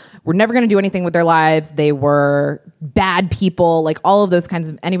lazy, were never going to do anything with their lives. They were bad people, all of those kinds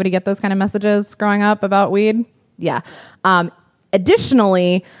of... Anybody get those kind of messages growing up about weed? Yeah.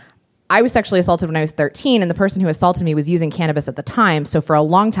 Additionally, I was sexually assaulted when I was 13, and the person who assaulted me was using cannabis at the time. So for a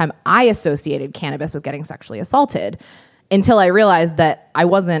long time, I associated cannabis with getting sexually assaulted until I realized that I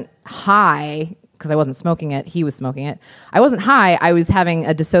wasn't high because I wasn't smoking it. He was smoking it. I wasn't high. I was having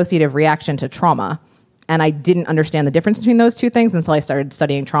a dissociative reaction to trauma. And I didn't understand the difference between those two things until I started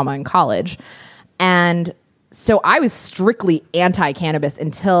studying trauma in college. And so I was strictly anti-cannabis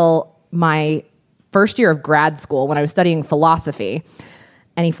until my first year of grad school when I was studying philosophy.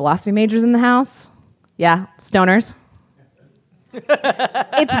 Any philosophy majors in the house? Yeah, stoners.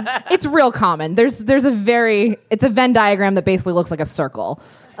 It's real common. There's a Venn diagram that basically looks like a circle.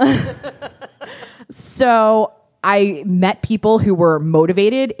 So I met people who were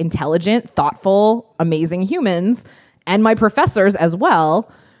motivated, intelligent, thoughtful, amazing humans, and my professors as well,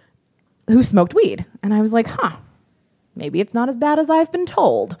 who smoked weed. And I was like, maybe it's not as bad as I've been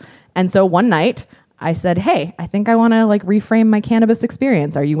told. And so one night I said, hey, I think I want to like reframe my cannabis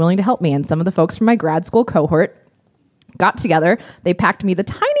experience. Are you willing to help me? And some of the folks from my grad school cohort got together. They packed me the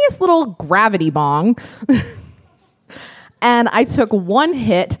tiniest little gravity bong. And I took one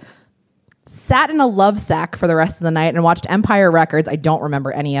hit, sat in a love sack for the rest of the night and watched Empire Records. I don't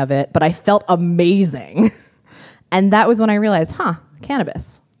remember any of it, but I felt amazing. And that was when I realized,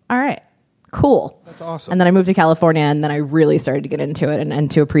 cannabis. All right, cool. That's awesome. And then I moved to California, and then I really started to get into it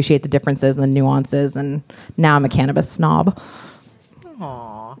and to appreciate the differences and the nuances. And now I'm a cannabis snob.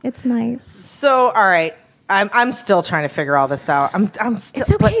 Aww. It's nice. So, all right. I'm still trying to figure all this out.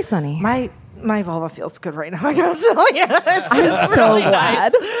 It's okay, Sonny. My vulva feels good right now. I gotta tell you, I'm so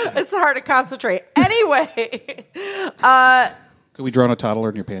glad. Nice. It's hard to concentrate. Anyway, could we drown a toddler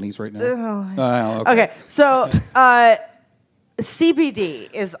in your panties right now? Okay. So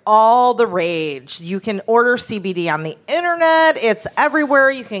CBD is all the rage. You can order CBD on the internet. It's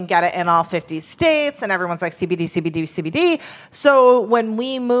everywhere. You can get it in all 50 states, and everyone's like CBD, CBD, CBD. So when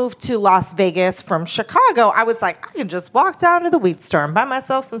we moved to Las Vegas from Chicago, I was like, I can just walk down to the weed store and buy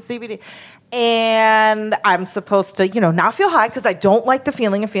myself some CBD. And I'm supposed to, not feel high because I don't like the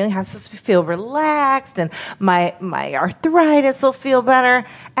feeling of feeling high. I'm supposed to feel relaxed, and my arthritis will feel better.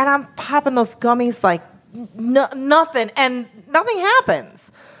 And I'm popping those gummies like nothing, and nothing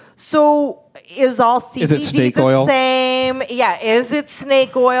happens. So is all CBD the same? Yeah. Is it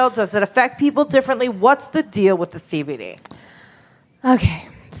snake oil? Does it affect people differently? What's the deal with the CBD? Okay.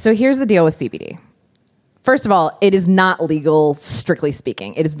 So here's the deal with CBD. First of all, it is not legal, strictly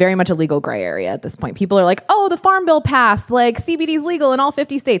speaking. It is very much a legal gray area at this point. People are like, oh, the Farm Bill passed. Like, CBD is legal in all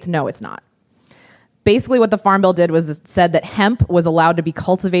 50 states. No, it's not. Basically, what the Farm Bill did was it said that hemp was allowed to be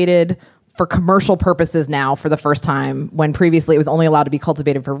cultivated for commercial purposes now for the first time, when previously it was only allowed to be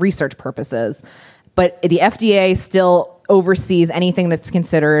cultivated for research purposes. But the FDA still oversees anything that's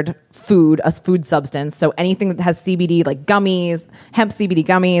considered a food substance. So anything that has CBD, like gummies, hemp CBD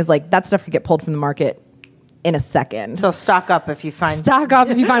gummies, like that stuff could get pulled from the market in a second. So stock up if you find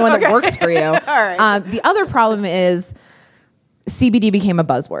one that works for you. All right. The other problem is CBD became a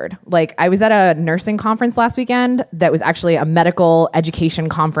buzzword. Like, I was at a nursing conference last weekend that was actually a medical education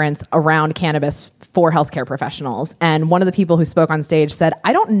conference around cannabis for healthcare professionals. And one of the people who spoke on stage said,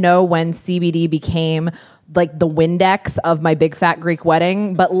 I don't know when CBD became like the Windex of my big fat Greek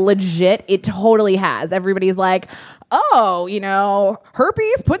wedding, but legit, it totally has. Everybody's like, oh,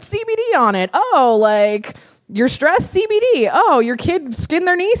 herpes, put CBD on it. Oh, like you're stressed, CBD. Oh, your kid skinned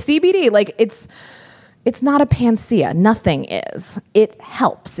their knee, CBD. Like it's not a panacea. Nothing is. It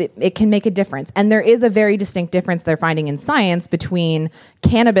helps. It can make a difference. And there is a very distinct difference they're finding in science between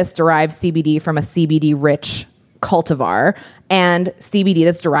cannabis-derived CBD from a CBD-rich cultivar and CBD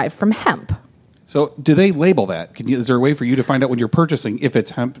that's derived from hemp. So do they label that? Is there a way for you to find out when you're purchasing if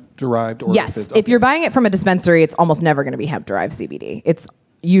it's hemp-derived? Or yes. If you're buying it from a dispensary, it's almost never going to be hemp-derived CBD. It's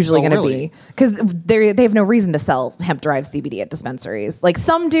usually going to be, because they have no reason to sell hemp-derived CBD at dispensaries. Like,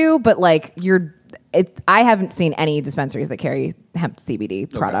 some do, but like I haven't seen any dispensaries that carry hemp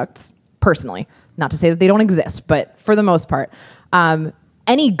CBD products, personally. Not to say that they don't exist, but for the most part,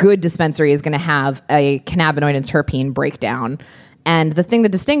 any good dispensary is going to have a cannabinoid and terpene breakdown. And the thing that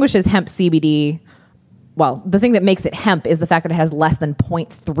distinguishes hemp CBD, well, the thing that makes it hemp is the fact that it has less than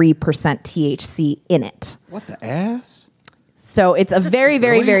 0.3% THC in it. What the ass? So it's a very,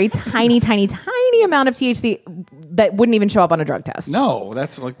 very, very tiny amount of THC that wouldn't even show up on a drug test. No,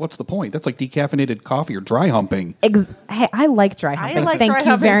 that's like, what's the point? That's like decaffeinated coffee or dry humping. Hey, I like dry humping. Thank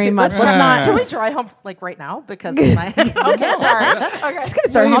you very much. Can we dry hump like right now? Because my okay, sorry. Okay. Just gonna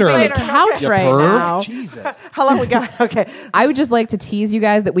start humping the couch right now. Jesus. How long we got? Okay. I would just like to tease you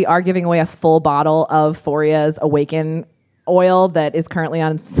guys that we are giving away a full bottle of Foria's Awaken oil that is currently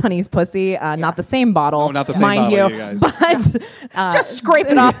on Sonny's pussy. Not the same bottle. No, not the same mind bottle, you guys. But just scrape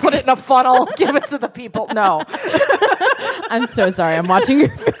it off, put it in a funnel, give it to the people. No. I'm so sorry. I'm watching your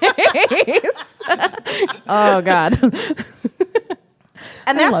face. Oh, God.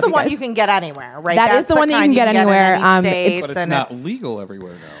 And that's the one you can get anywhere, right? That is the one that you can get anywhere. But it's not legal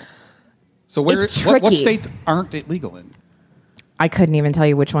everywhere now. So what states aren't it legal in? I couldn't even tell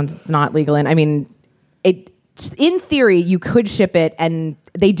you which ones it's not legal in. I mean, in theory, you could ship it, and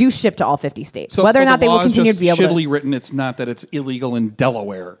they do ship to all 50 states. So, whether or not they will continue to be able to. Shittily written. It's not that it's illegal in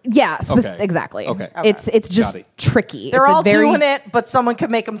Delaware. Yeah, exactly. Okay. It's just tricky. They're all doing it, but someone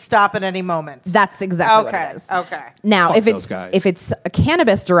could make them stop at any moment. That's exactly what it is. Okay. Now, if it's a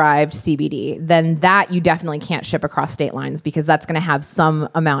cannabis-derived CBD, then that you definitely can't ship across state lines because that's going to have some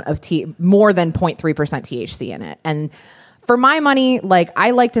amount of more than 0.3% THC in it. And for my money, like I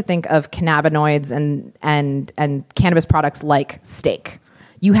like to think of cannabinoids and cannabis products like steak.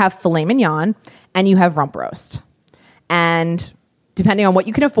 You have filet mignon and you have rump roast. And depending on what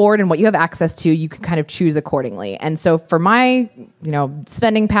you can afford and what you have access to, you can kind of choose accordingly. And so for my,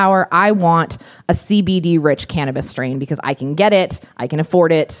 spending power, I want a CBD-rich cannabis strain because I can get it, I can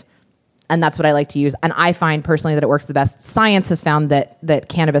afford it, and that's what I like to use. And I find personally that it works the best. Science has found that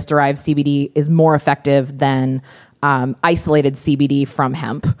cannabis-derived CBD is more effective than isolated CBD from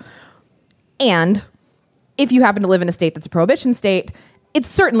hemp. And if you happen to live in a state that's a prohibition state, it's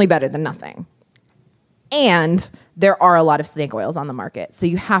certainly better than nothing. And there are a lot of snake oils on the market. So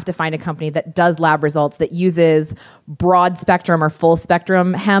you have to find a company that does lab results, that uses broad spectrum or full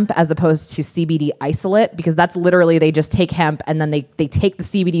spectrum hemp as opposed to CBD isolate, because that's literally they just take hemp and then they take the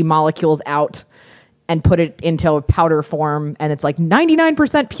CBD molecules out and put it into a powder form. And it's like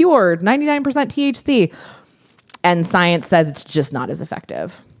 99% pure, 99% THC. And science says it's just not as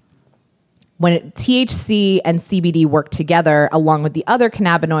effective. When THC and CBD work together along with the other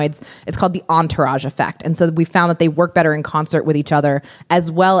cannabinoids, it's called the entourage effect. And so we found that they work better in concert with each other,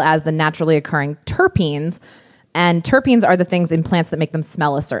 as well as the naturally occurring terpenes. And terpenes are the things in plants that make them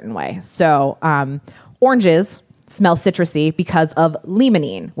smell a certain way. So oranges smell citrusy because of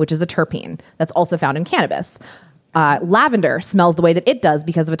limonene, which is a terpene that's also found in cannabis. Lavender smells the way that it does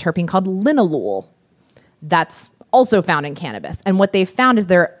because of a terpene called linalool. That's also found in cannabis. And what they've found is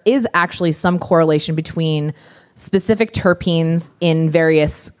there is actually some correlation between specific terpenes in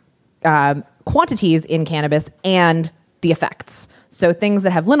various quantities in cannabis and the effects. So things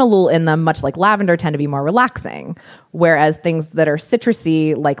that have linalool in them, much like lavender, tend to be more relaxing, whereas things that are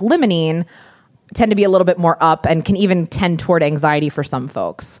citrusy, like limonene, tend to be a little bit more up and can even tend toward anxiety for some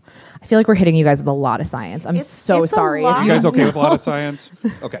folks. I feel like we're hitting you guys with a lot of science. I'm so sorry. Are you guys okay with a lot of science?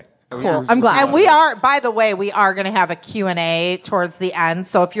 Okay. Cool. I'm glad. And we are, by the way, we are going to have a Q&A towards the end.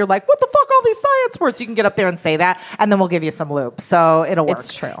 So if you're like, what the fuck, all these science words, you can get up there and say that, and then we'll give you some lube. So it'll work.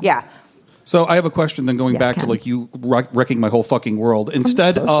 It's true. Yeah. So I have a question then going back to like you wrecking my whole fucking world.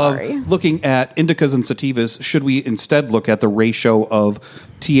 Instead of looking at indicas and sativas, should we instead look at the ratio of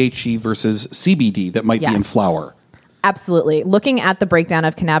THC versus CBD that might be in flower? Absolutely. Looking at the breakdown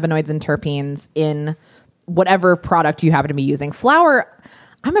of cannabinoids and terpenes in whatever product you happen to be using. Flower,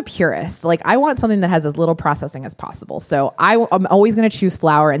 I'm a purist. Like, I want something that has as little processing as possible. So I'm always going to choose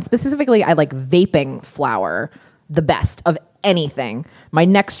flower. And specifically, I like vaping flower the best of anything. My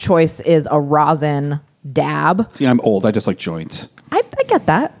next choice is a rosin dab. See, I'm old. I just like joints. I get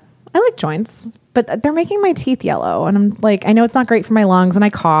that. I like joints. But they're making my teeth yellow. And I'm like, I know it's not great for my lungs. And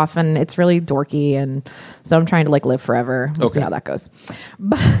I cough. And it's really dorky. And so I'm trying to like live forever. We'll see how that goes.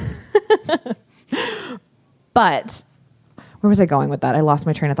 But where was I going with that? I lost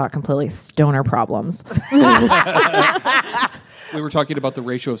my train of thought completely. Stoner problems. We were talking about the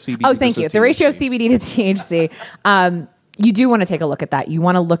ratio of CBD. Oh, thank you. The ratio of CBD to THC. You do want to take a look at that. You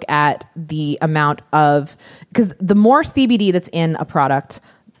want to look at the amount of, because the more CBD that's in a product,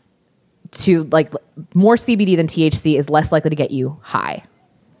 to like more CBD than THC is less likely to get you high.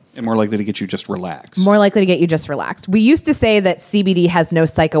 And more likely to get you just relaxed. More likely to get you just relaxed. We used to say that CBD has no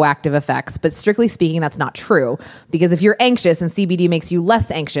psychoactive effects, but strictly speaking, that's not true. Because if you're anxious and CBD makes you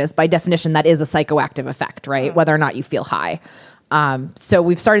less anxious, by definition, that is a psychoactive effect, right? Whether or not you feel high. So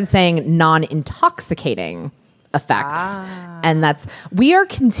we've started saying non-intoxicating effects. And we are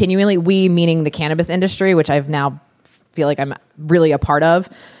continually, we meaning the cannabis industry, which I've now feel like I'm really a part of,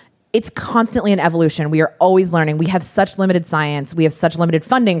 it's constantly an evolution. We are always learning. We have such limited science. We have such limited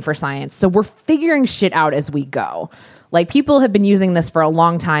funding for science. So we're figuring shit out as we go. Like, people have been using this for a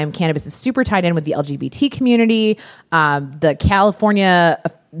long time. Cannabis is super tied in with the LGBT community. The California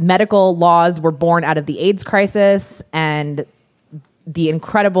medical laws were born out of the AIDS crisis and the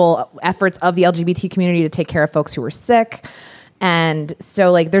incredible efforts of the LGBT community to take care of folks who were sick. And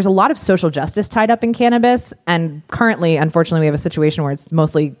so, like, there's a lot of social justice tied up in cannabis. And currently, unfortunately, we have a situation where it's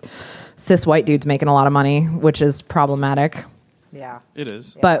mostly cis white dudes making a lot of money, which is problematic. Yeah, it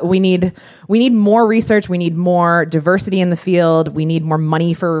is. But we need more research. We need more diversity in the field. We need more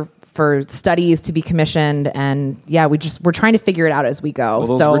money for studies to be commissioned. And yeah, we're trying to figure it out as we go.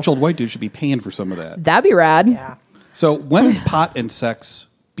 Well, those rich old white dudes should be paying for some of that. That'd be rad. Yeah. So when does pot and sex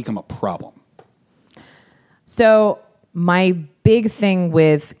become a problem? So my big thing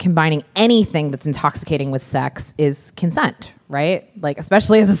with combining anything that's intoxicating with sex is consent, right? Like,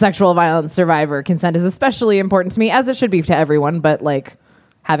 especially as a sexual violence survivor, consent is especially important to me, as it should be to everyone. But like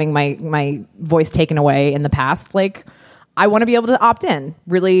having my voice taken away in the past, like I want to be able to opt in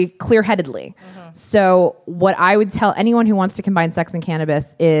really clear-headedly. So what I would tell anyone who wants to combine sex and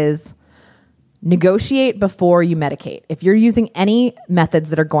cannabis is negotiate before you medicate. If you're using any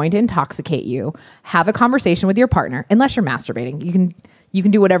methods that are going to intoxicate you, have a conversation with your partner. Unless you're masturbating, you can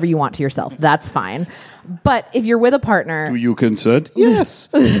do whatever you want to yourself. That's fine. But if you're with a partner, do you consent? Yes.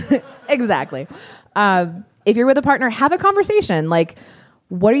 Exactly. If you're with a partner, have a conversation. Like,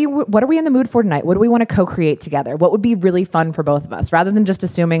 what are we in the mood for tonight? What do we want to co-create together? What would be really fun for both of us? Rather than just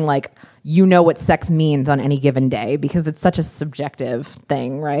assuming like you know what sex means on any given day, because it's such a subjective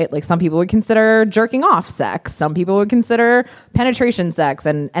thing, right? Like some people would consider jerking off sex. Some people would consider penetration sex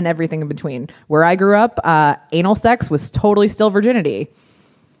and everything in between. Where I grew up, anal sex was totally still virginity.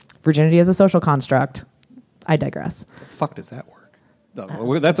 Virginity is a social construct. I digress. The fuck does that work?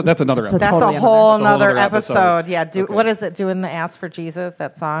 No, that's another episode. That's Totally a whole nother episode. episode. Yeah. What is it? Doing the ass for Jesus?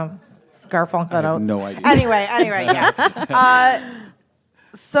 That song, Garfunkel I have Oates. no idea. Anyway, yeah.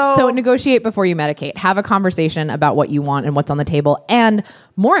 So negotiate before you medicate. Have a conversation about what you want and what's on the table, and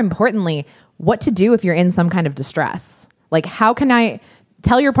more importantly, what to do if you're in some kind of distress. Like, how can I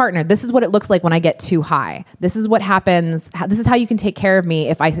tell your partner, this is what it looks like when I get too high. This is what happens. This is how you can take care of me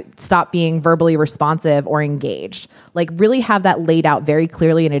if I stop being verbally responsive or engaged. Like, really have that laid out very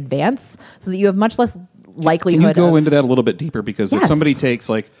clearly in advance so that you have much less likelihood. Can you go into that a little bit deeper? Because Yes. if somebody takes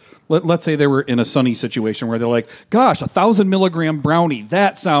like, let's say they were in a sunny situation where they're like, gosh, 1,000 milligram brownie,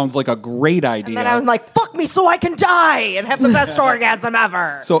 that sounds like a great idea. and then I'm like, fuck me so I can die and have the best orgasm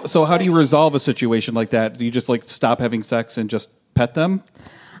ever. So how do you resolve a situation like that? Do you just like stop having sex and just pet them?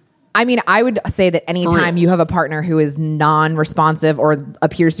 I mean, I would say that anytime you have a partner who is non-responsive or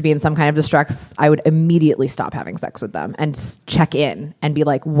appears to be in some kind of distress, I would immediately stop having sex with them and check in and be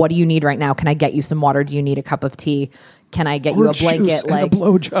like, what do you need right now? Can I get you some water? Do you need a cup of tea? Can I get you a blanket? Like a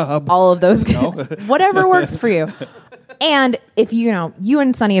blowjob. All of those, whatever works for you. And if you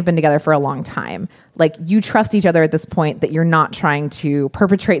and Sunny have been together for a long time, like you trust each other at this point that you're not trying to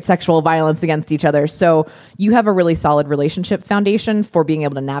perpetrate sexual violence against each other. So you have a really solid relationship foundation for being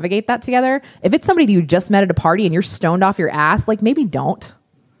able to navigate that together. If it's somebody that you just met at a party and you're stoned off your ass, like maybe don't.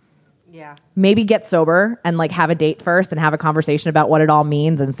 Yeah. Maybe get sober and like have a date first and have a conversation about what it all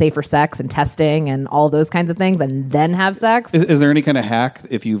means and safer sex and testing and all those kinds of things and then have sex. Is there any kind of hack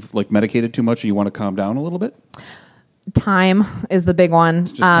if you've like medicated too much and you want to calm down a little bit? Time is the big one.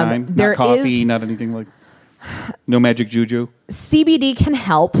 Just time, not coffee, not anything like, no magic juju. CBD can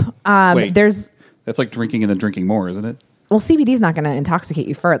help. Wait, that's like drinking and then drinking more, isn't it? Well, CBD is not going to intoxicate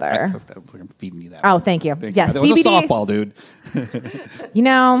you further. I'm feeding you that. Oh, thank you. Yes, that was CBD. a softball, dude.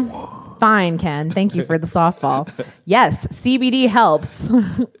 Fine, Ken. Thank you for the softball. Yes, CBD helps.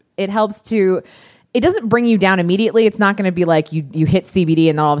 It helps to. It doesn't bring you down immediately. It's not going to be like you hit CBD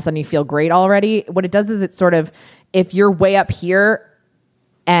and then all of a sudden you feel great already. What it does is it sort of, if you're way up here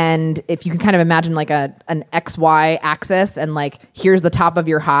and if you can kind of imagine like an XY axis and like here's the top of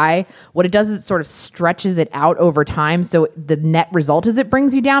your high, what it does is it sort of stretches it out over time. So the net result is it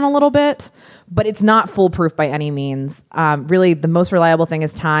brings you down a little bit, but it's not foolproof by any means. Really, the most reliable thing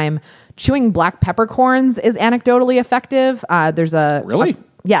is time. Chewing black peppercorns is anecdotally effective. There's a... Really?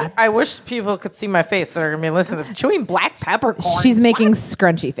 Yeah. I wish people could see my face that are going to be listening to chewing black peppercorns. She's making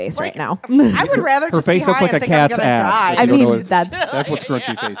scrunchy face right now. I would rather Her just face be looks high like and a think I'm cat's gonna ass. die. I You don't mean, know what- that's what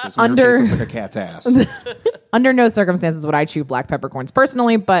scrunchy face is. Under- Your face looks like a cat's ass. under no circumstances would I chew black peppercorns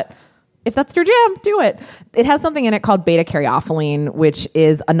personally, but if that's your jam, do it. It has something in it called beta-caryophyllene, which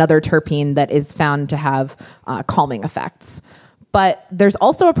is another terpene that is found to have calming effects. But there's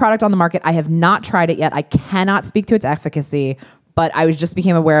also a product on the market. I have not tried it yet. I cannot speak to its efficacy, but I just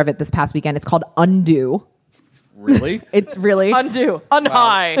became aware of it this past weekend. It's called Undo. Really? It really Undo.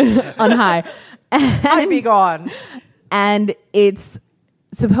 Unhigh. unhigh. I be gone. And it's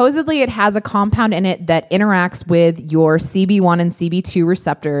supposedly it has a compound in it that interacts with your CB1 and CB2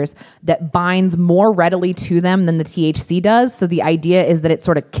 receptors that binds more readily to them than the THC does. So the idea is that it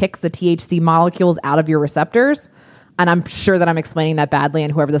sort of kicks the THC molecules out of your receptors. And I'm sure that I'm explaining that badly,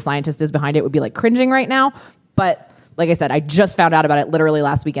 and whoever the scientist is behind it would be like cringing right now. But like I said, I just found out about it literally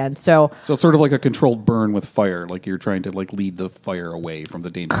last weekend. So it's sort of like a controlled burn with fire, like you're trying to like lead the fire away from the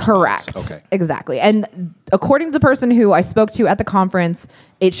dangerous correct. spots. Okay. Exactly. And according to the person who I spoke to at the conference,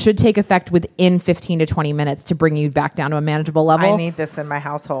 it should take effect within 15 to 20 minutes to bring you back down to a manageable level. I need this in my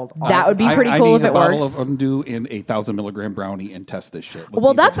household. That would be pretty cool if it works. I need a bottle of Undo and a 1,000 milligram brownie and test this shit.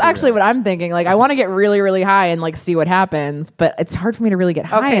 Well, that's actually what I'm thinking. Like, I want to get really, really high and like see what happens, but it's hard for me to really get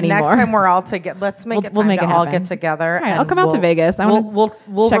high anymore. Next time we're all together, let's make it time to all get together. All right, I'll come out to Vegas.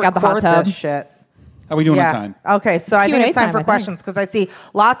 We'll check out the hot tub. This shit. How are we doing on time? Okay, so I think it's time for questions because I see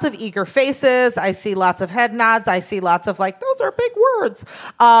lots of eager faces. I see lots of head nods. I see lots of like, those are big words.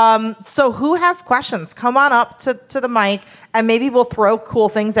 So who has questions? Come on up to the mic and maybe we'll throw cool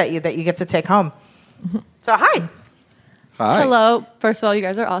things at you that you get to take home. So hi. Hi. Hello. First of all, you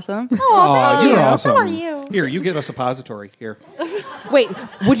guys are awesome. Oh, you're awesome. How are you? Here, you get a suppository. Here. Wait,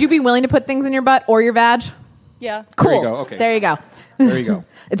 would you be willing to put things in your butt or your vag? Yeah. Cool. There you go. Okay. There you go. There you go.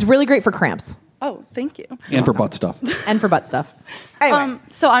 It's really great for cramps. Oh, thank you. And for butt stuff. And for butt stuff. Anyway.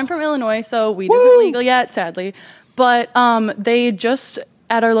 So I'm from Illinois, so weed isn't legal yet, sadly. But they just,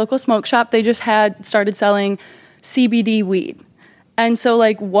 at our local smoke shop, they just started selling CBD weed. And so,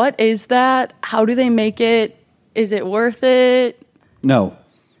 like, what is that? How do they make it? Is it worth it? No.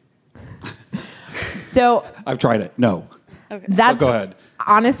 So I've tried it. No. Okay. That's go ahead.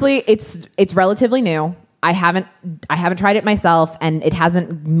 Honestly, it's relatively new. I haven't tried it myself, and it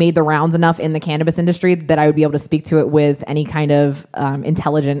hasn't made the rounds enough in the cannabis industry that I would be able to speak to it with any kind of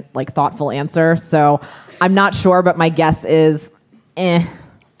intelligent, like thoughtful answer. So I'm not sure, but my guess is,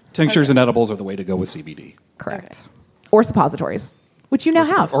 Tinctures and edibles are the way to go with CBD. Correct. Okay. Or suppositories, which you now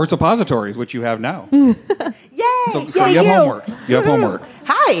have. Or suppositories, which you have now. Yay! So you have homework. You have homework.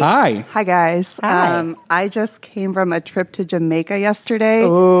 Hi. Hi, guys. Hi. I just came from a trip to Jamaica yesterday.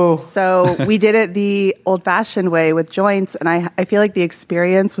 Ooh. So we did it the old-fashioned way with joints, and I feel like the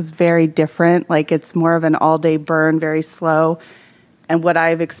experience was very different. Like, it's more of an all-day burn, very slow. And what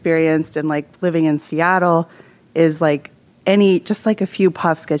I've experienced in, like, living in Seattle is, like, just like a few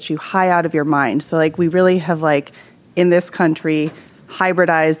puffs gets you high out of your mind. So, like, we really have, like, in this country,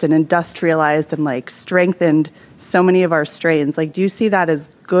 hybridized and industrialized and like strengthened so many of our strains. Like, do you see that as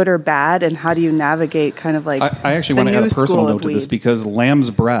good or bad? And how do you navigate kind of like I actually want to add a personal note to this because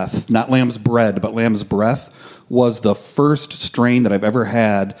Lamb's Breath, not Lamb's Bread, but Lamb's Breath was the first strain that I've ever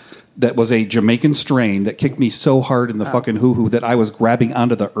had that was a Jamaican strain that kicked me so hard in the fucking hoo-hoo that I was grabbing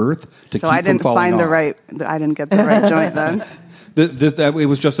onto the earth to keep from falling off. I didn't get the right joint then. It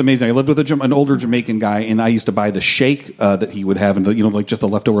was just amazing. I lived with an older Jamaican guy, and I used to buy the shake that he would have, and like just the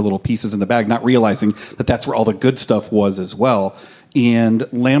leftover little pieces in the bag, not realizing that that's where all the good stuff was as well. And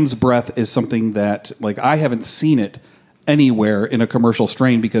Lamb's Breath is something that, like, I haven't seen it anywhere in a commercial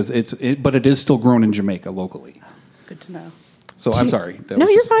strain because but it is still grown in Jamaica locally. Good to know. So I'm sorry.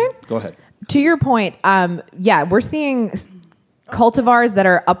 You're fine. Go ahead. To your point, we're seeing cultivars that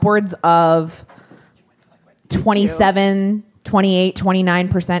are upwards of 27, 28, 29%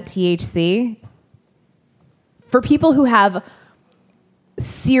 THC. For people who have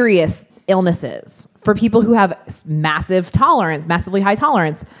serious illnesses, for people who have massively high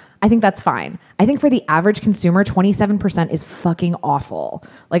tolerance, I think that's fine. I think for the average consumer, 27% is fucking awful.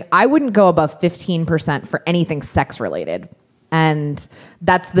 Like, I wouldn't go above 15% for anything sex related. And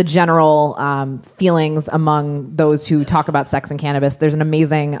that's the general feelings among those who talk about sex and cannabis. There's an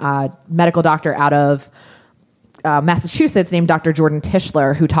amazing medical doctor out of Massachusetts named Dr. Jordan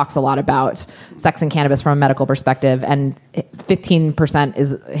Tischler who talks a lot about sex and cannabis from a medical perspective, and 15%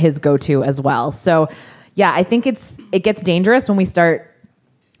 is his go-to as well. So yeah, I think it gets dangerous when we start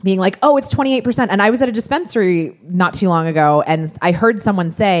being like, oh, it's 28%. And I was at a dispensary not too long ago, and I heard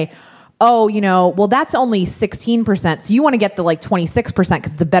someone say, oh, well, that's only 16%. So you want to get the like 26%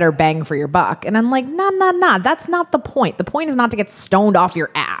 because it's a better bang for your buck. And I'm like, nah. That's not the point. The point is not to get stoned off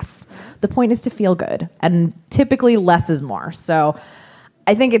your ass. The point is to feel good. And typically less is more. So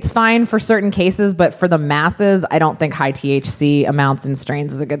I think it's fine for certain cases, but for the masses, I don't think high THC amounts in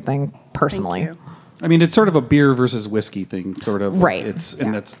strains is a good thing personally. I mean, it's sort of a beer versus whiskey thing, sort of. Right.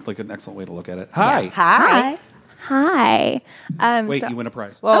 And that's like an excellent way to look at it. Hi. Yeah. Hi. Hi. Wait, you win a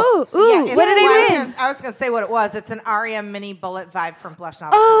prize. Well, what did I win? I was going to say what it was. It's an REM mini bullet vibe from Blush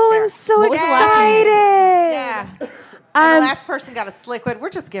Novel. Oh, I'm so excited. Yeah. And the last person got a Sliquid. We're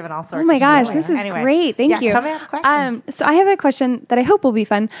just giving all sorts of Oh my gosh, shit. this is great. Thank you. Come ask questions. So I have a question that I hope will be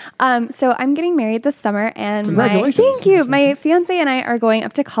fun. So I'm getting married this summer, and Congratulations. Thank you. My fiance and I are going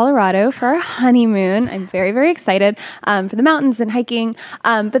up to Colorado for our honeymoon. I'm very, very excited for the mountains and hiking.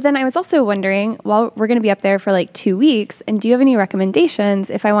 But then I was also wondering, well, we're going to be up there for like 2 weeks, and do you have any recommendations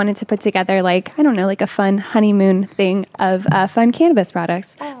if I wanted to put together like a fun honeymoon thing of fun cannabis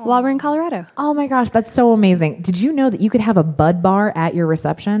products while we're in Colorado? Oh my gosh, that's so amazing. Did you know that you could have a bud bar at your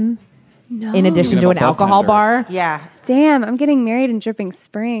reception? No. In addition to an alcohol bar? Yeah. Damn, I'm getting married in Dripping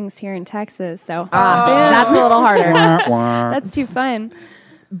Springs here in Texas. So that's a little harder. that's too fun.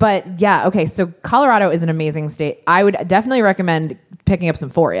 But yeah, okay. So Colorado is an amazing state. I would definitely recommend picking up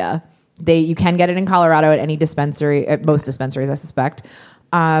Symphoria. You can get it in Colorado at any dispensary, at most dispensaries, I suspect.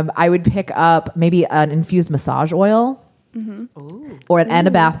 I would pick up maybe an infused massage oil and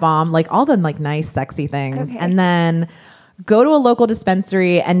a bath bomb, like all the like nice, sexy things. Okay. And then go to a local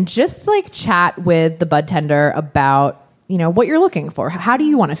dispensary and just like chat with the bud tender about, you know, what you're looking for. How do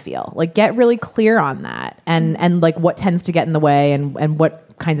you want to feel? Like get really clear on that and like what tends to get in the way and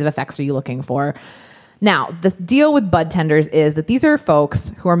what kinds of effects are you looking for? Now, the deal with bud tenders is that these are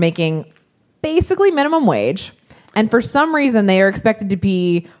folks who are making basically minimum wage. And for some reason, they are expected to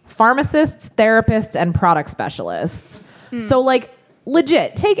be pharmacists, therapists, and product specialists. So like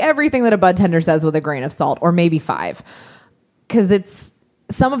legit, take everything that a bud tender says with a grain of salt, or maybe 5. Because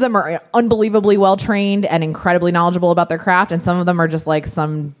some of them are unbelievably well trained and incredibly knowledgeable about their craft, and some of them are just like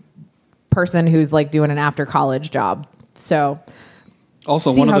some person who's like doing an after college job. So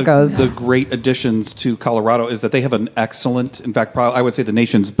also, one of the great additions to Colorado is that they have an excellent, in fact, I would say the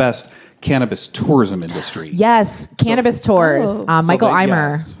nation's best cannabis tourism industry. Yes, cannabis tours. Michael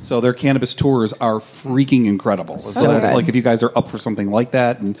Eimer. Yes. So their cannabis tours are freaking incredible. So it's like if you guys are up for something like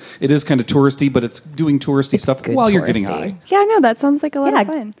that, and it is kind of touristy, but it's doing touristy stuff while you're getting high. Yeah, no, that sounds like a lot of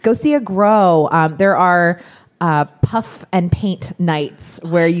fun. Go see a grow. There are puff and paint nights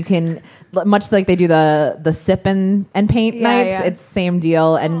where you can, much like they do the sip and paint nights, it's the same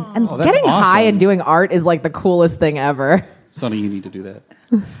deal. And getting high and doing art is like the coolest thing ever. Sonny, you need to do that.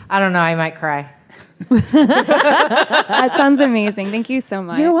 I don't know. I might cry. That sounds amazing. Thank you so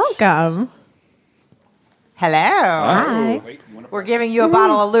much. You're welcome. Hello. Hi. We're giving you a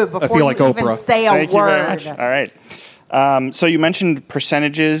bottle of lube before you even say a Thank word. You very much. All right. So you mentioned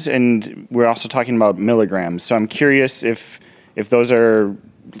percentages, and we're also talking about milligrams. So I'm curious if those are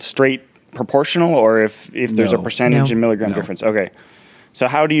straight proportional, or if there's a percentage in milligram difference. Okay. So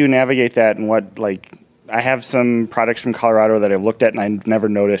how do you navigate that, and what, like, I have some products from Colorado that I've looked at, and I've never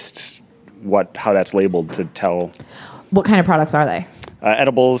noticed how that's labeled to tell. What kind of products are they?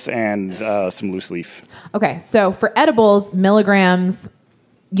 Edibles and some loose leaf. Okay, so for edibles, milligrams,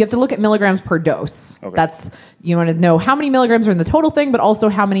 you have to look at milligrams per dose. Okay. You want to know how many milligrams are in the total thing, but also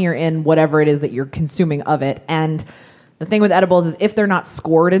how many are in whatever it is that you're consuming of it. And the thing with edibles is if they're not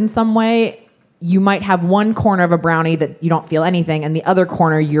scored in some way, you might have one corner of a brownie that you don't feel anything, and the other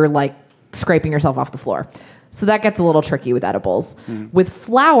corner you're like scraping yourself off the floor. So that gets a little tricky with edibles. With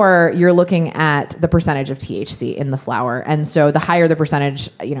flower, you're looking at the percentage of THC in the flower. And so the higher the percentage,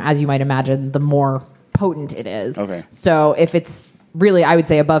 as you might imagine, the more potent it is. Okay. So if it's really, I would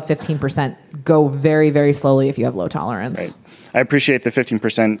say above 15%, go very, very slowly if you have low tolerance. Right. I appreciate the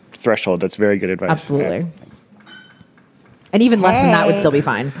 15% threreshold. That's very good advice. Absolutely. Yeah. And even less than that would still be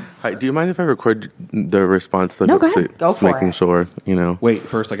fine. Hi, do you mind if I record the response? No, go ahead. Go for making it. Sure, Wait,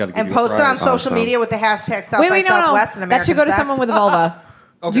 first I got to give you a prize. And post it on social media with the hashtag South by Southwest and American That should go to Sex. someone with a vulva.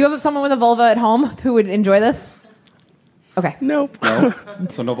 Okay. Do you have someone with a vulva at home who would enjoy this? Okay. Nope. No?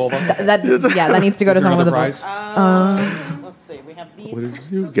 So no vulva? That needs to go to someone with a vulva. Let's see. We have these. What did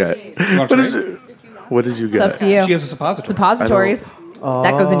you get? What did you get? It's up to you. She has a suppository. Suppositories.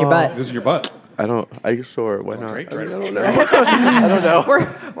 That goes in your butt. It goes in your butt. Why not? I don't know. I don't know.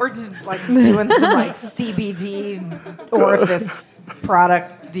 We're just like doing some like CBD orifice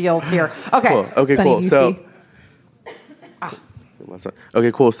product deals here. Okay. Cool. Okay, Sunny, cool.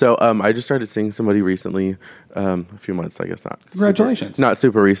 Okay, cool. So I just started seeing somebody recently, a few months, I guess not. Congratulations. Not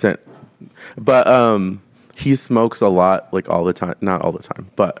super recent. But he smokes a lot, like all the time. Not all the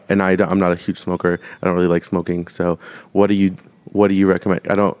time, but I'm not a huge smoker. I don't really like smoking. So what do you recommend?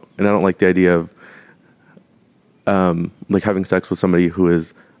 I don't like the idea of like having sex with somebody who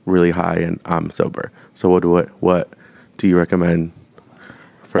is really high and I'm sober. So what do you recommend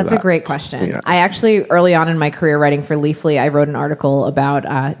for That's that? a great question. Yeah. I actually, early on in my career writing for Leafly, I wrote an article about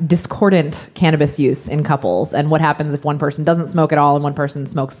discordant cannabis use in couples and what happens if one person doesn't smoke at all and one person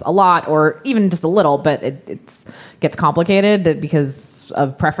smokes a lot or even just a little, but it gets complicated because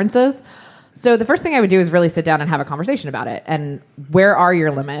of preferences. So the first thing I would do is really sit down and have a conversation about it. And where are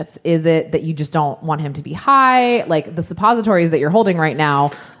your limits? Is it that you just don't want him to be high? Like the suppositories that you're holding right now,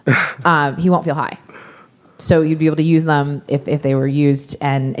 he won't feel high. So you'd be able to use them if they were used,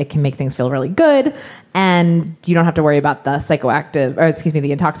 and it can make things feel really good. And you don't have to worry about the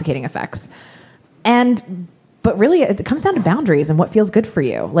the intoxicating effects. But really, it comes down to boundaries and what feels good for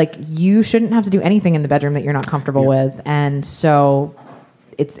you. Like you shouldn't have to do anything in the bedroom that you're not comfortable with. And so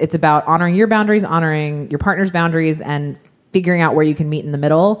it's about honoring your boundaries, honoring your partner's boundaries, and figuring out where you can meet in the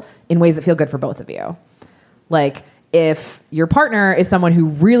middle in ways that feel good for both of you. Like if your partner is someone who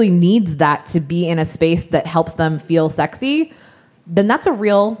really needs that to be in a space that helps them feel sexy, then that's a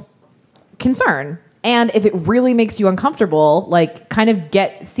real concern. And if it really makes you uncomfortable, like kind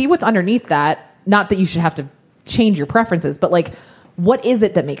of see what's underneath that. Not that you should have to change your preferences, but like, what is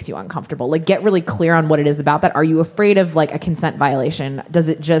it that makes you uncomfortable? Like, get really clear on what it is about that. Are you afraid of like a consent violation? Does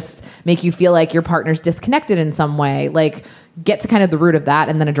it just make you feel like your partner's disconnected in some way? Like, get to kind of the root of that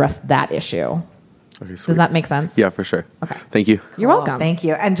and then address that issue. Okay, does that make sense? Yeah, for sure. Okay. Thank you. You're welcome. Thank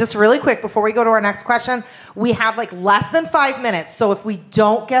you. And just really quick, before we go to our next question, we have like less than 5 minutes. So if we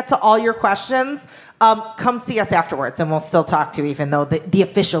don't get to all your questions, come see us afterwards and we'll still talk to you, even though the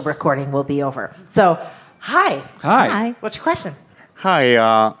official recording will be over. So, hi. Hi. What's your question? Hi.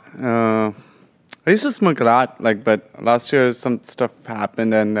 I used to smoke a lot, but last year some stuff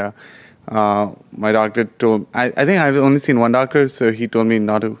happened, and my doctor told. I think I've only seen one doctor, so he told me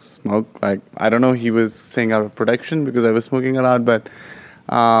not to smoke. I don't know, he was saying out of protection because I was smoking a lot, but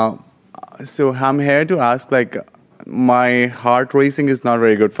so I'm here to ask, my heart racing is not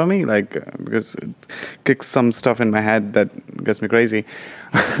very good for me, because it kicks some stuff in my head that gets me crazy.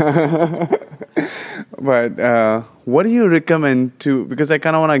 But what do you recommend because I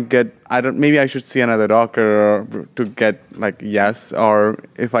kind of want to get, maybe I should see another doctor to get yes, or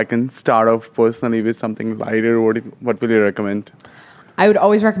if I can start off personally with something lighter, what will you recommend? I would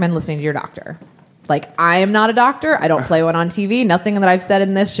always recommend listening to your doctor. I am not a doctor. I don't play one on TV. Nothing that I've said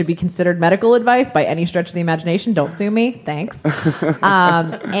in this should be considered medical advice by any stretch of the imagination. Don't sue me. Thanks.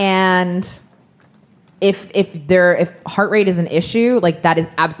 And if heart rate is an issue, that is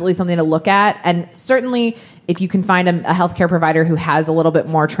absolutely something to look at. And certainly if you can find a healthcare provider who has a little bit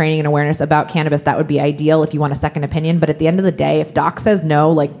more training and awareness about cannabis, that would be ideal if you want a second opinion. But at the end of the day, if doc says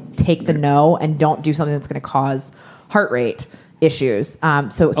no, take the no and don't do something that's going to cause heart rate issues.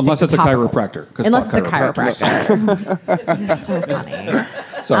 So unless it's a chiropractor. Unless it's a chiropractor. You're so funny.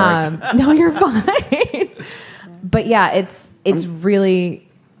 Sorry. No, you're fine. But yeah, it's really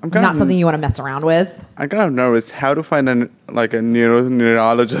not something you want to mess around with. I'm kind of nervous how to find a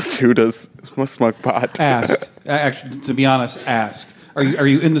neurologist who does smoke pot. Ask. Actually, to be honest, ask. Are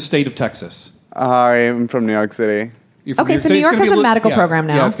you in the state of Texas? I am from New York City. Okay, so New York has a medical program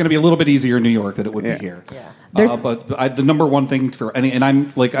now. Yeah, it's going to be a little bit easier in New York than it would be here. Yeah. But the number one thing for and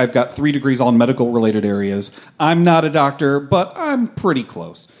I'm I've got 3 degrees all in medical related areas. I'm not a doctor, but I'm pretty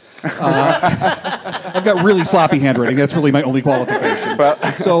close. I've got really sloppy handwriting. That's really my only qualification.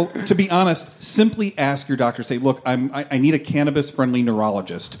 So to be honest, simply ask your doctor. Say, look, I need a cannabis friendly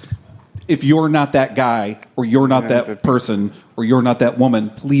neurologist. If you're not that guy, or you're not that person, or you're not that woman,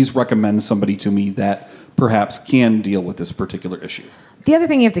 please recommend somebody to me that perhaps can deal with this particular issue. The other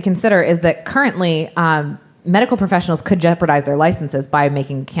thing you have to consider is that currently medical professionals could jeopardize their licenses by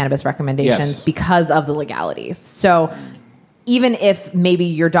making cannabis recommendations because of the legalities. So even if maybe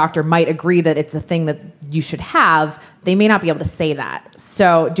your doctor might agree that it's a thing that you should have, they may not be able to say that.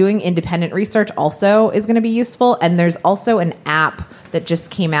 So doing independent research also is going to be useful. And there's also an app that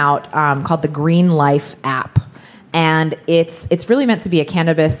just came out called the Green Life app. And it's really meant to be a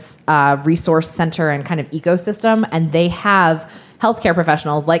cannabis resource center and kind of ecosystem. And they have healthcare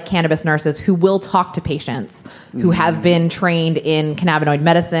professionals like cannabis nurses who will talk to patients who have been trained in cannabinoid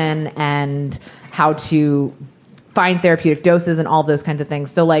medicine and how to find therapeutic doses and all of those kinds of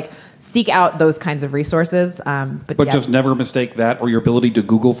things. So seek out those kinds of resources. But just never mistake that or your ability to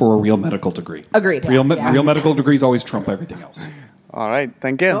Google for a real medical degree. Agreed. Real medical degrees always trump everything else. All right.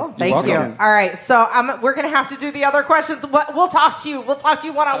 Thank you. Cool. Thank you. All right. So we're going to have to do the other questions. We'll talk to you. We'll talk to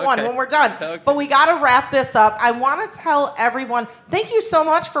you one-on-one when we're done. Okay. But we got to wrap this up. I want to tell everyone, thank you so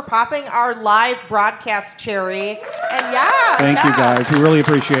much for popping our live broadcast cherry. And thank you guys. We really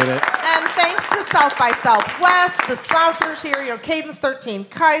appreciate it. And thanks to South by Southwest, the sponsors here, Cadence 13,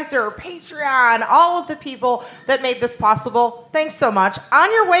 Kaiser, Patreon, all of the people that made this possible. Thanks so much.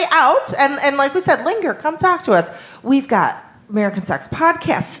 On your way out, and like we said, linger, come talk to us. We've got American Sex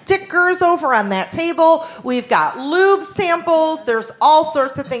Podcast stickers over on that table. We've got lube samples. There's all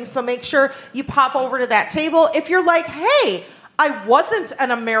sorts of things. So make sure you pop over to that table. If you're like, hey, I wasn't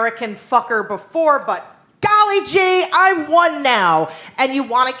an American fucker before, but golly gee, I'm one now. And you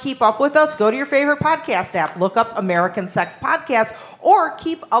want to keep up with us, go to your favorite podcast app. Look up American Sex Podcast or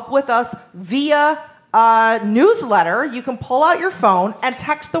keep up with us via newsletter. You can pull out your phone and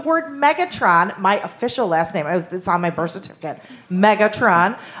text the word Megatron, my official last name. It's on my birth certificate.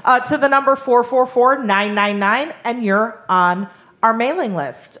 Megatron to the number 444-999, and you're on our mailing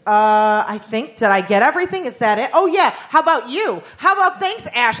list. I think, did I get everything? Is that it? Oh, yeah. How about you? How about thanks,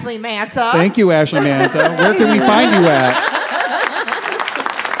 Ashley Manta? Thank you, Ashley Manta. Where can we find you at?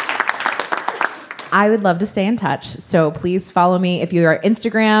 I would love to stay in touch. So please follow me if you are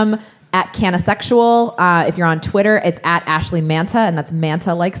Instagram at Canasexual. If you're on Twitter, it's at Ashley Manta, and that's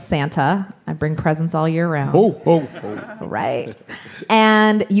Manta like Santa. I bring presents all year round. Right.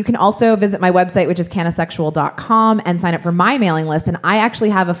 And you can also visit my website, which is canasexual.com, and sign up for my mailing list. And I actually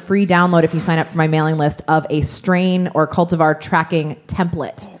have a free download if you sign up for my mailing list of a strain or cultivar tracking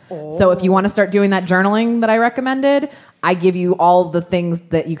template. So if you want to start doing that journaling that I recommended, I give you all the things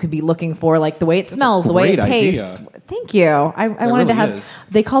that you could be looking for, like the way it smells, the way it tastes. Idea. Thank you. I wanted really to have, is.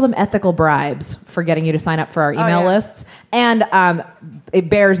 they call them ethical bribes for getting you to sign up for our email lists. And it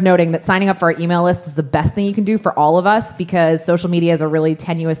bears noting that signing up for our email list is the best thing you can do for all of us, because social media is a really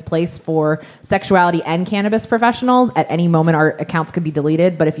tenuous place for sexuality and cannabis professionals. At any moment, our accounts could be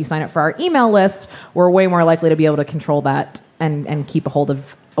deleted. But if you sign up for our email list, we're way more likely to be able to control that and keep a hold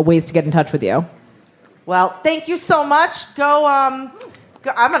of ways to get in touch with you. Well, thank you so much. I'm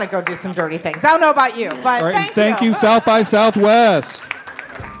going to go do some dirty things. I don't know about you, but thank you, South by Southwest.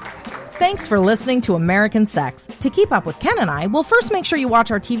 Thanks for listening to American Sex. To keep up with Ken and I, well, first make sure you watch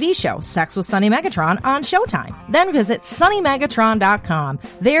our TV show, Sex with Sunny Megatron, on Showtime. Then visit sunnymegatron.com.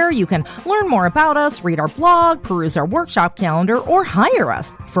 There you can learn more about us, read our blog, peruse our workshop calendar, or hire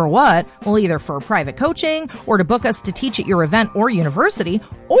us. For what? Well, either for private coaching, or to book us to teach at your event or university,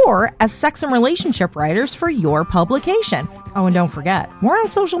 or as sex and relationship writers for your publication. Oh, and don't forget, we're on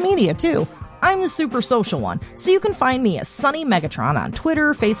social media, too. I'm the super social one, so you can find me as Sunny Megatron on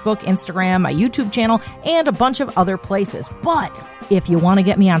Twitter, Facebook, Instagram, my YouTube channel, and a bunch of other places. But if you want to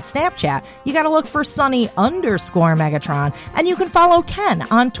get me on Snapchat, you got to look for Sunny_Megatron, and you can follow Ken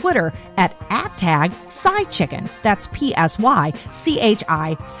on Twitter at @SideChicken. That's PSYCHICKEN.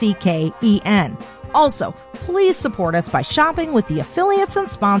 Also, please support us by shopping with the affiliates and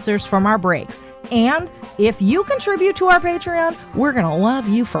sponsors from our breaks. And if you contribute to our Patreon, we're going to love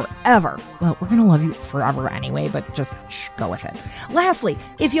you forever. Well, we're going to love you forever anyway, but just go with it. Lastly,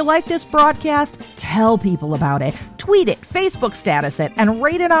 if you like this broadcast, tell people about it. Tweet it, Facebook status it, and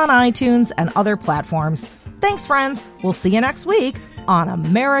rate it on iTunes and other platforms. Thanks, friends. We'll see you next week on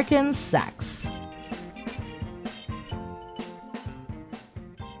American Sex.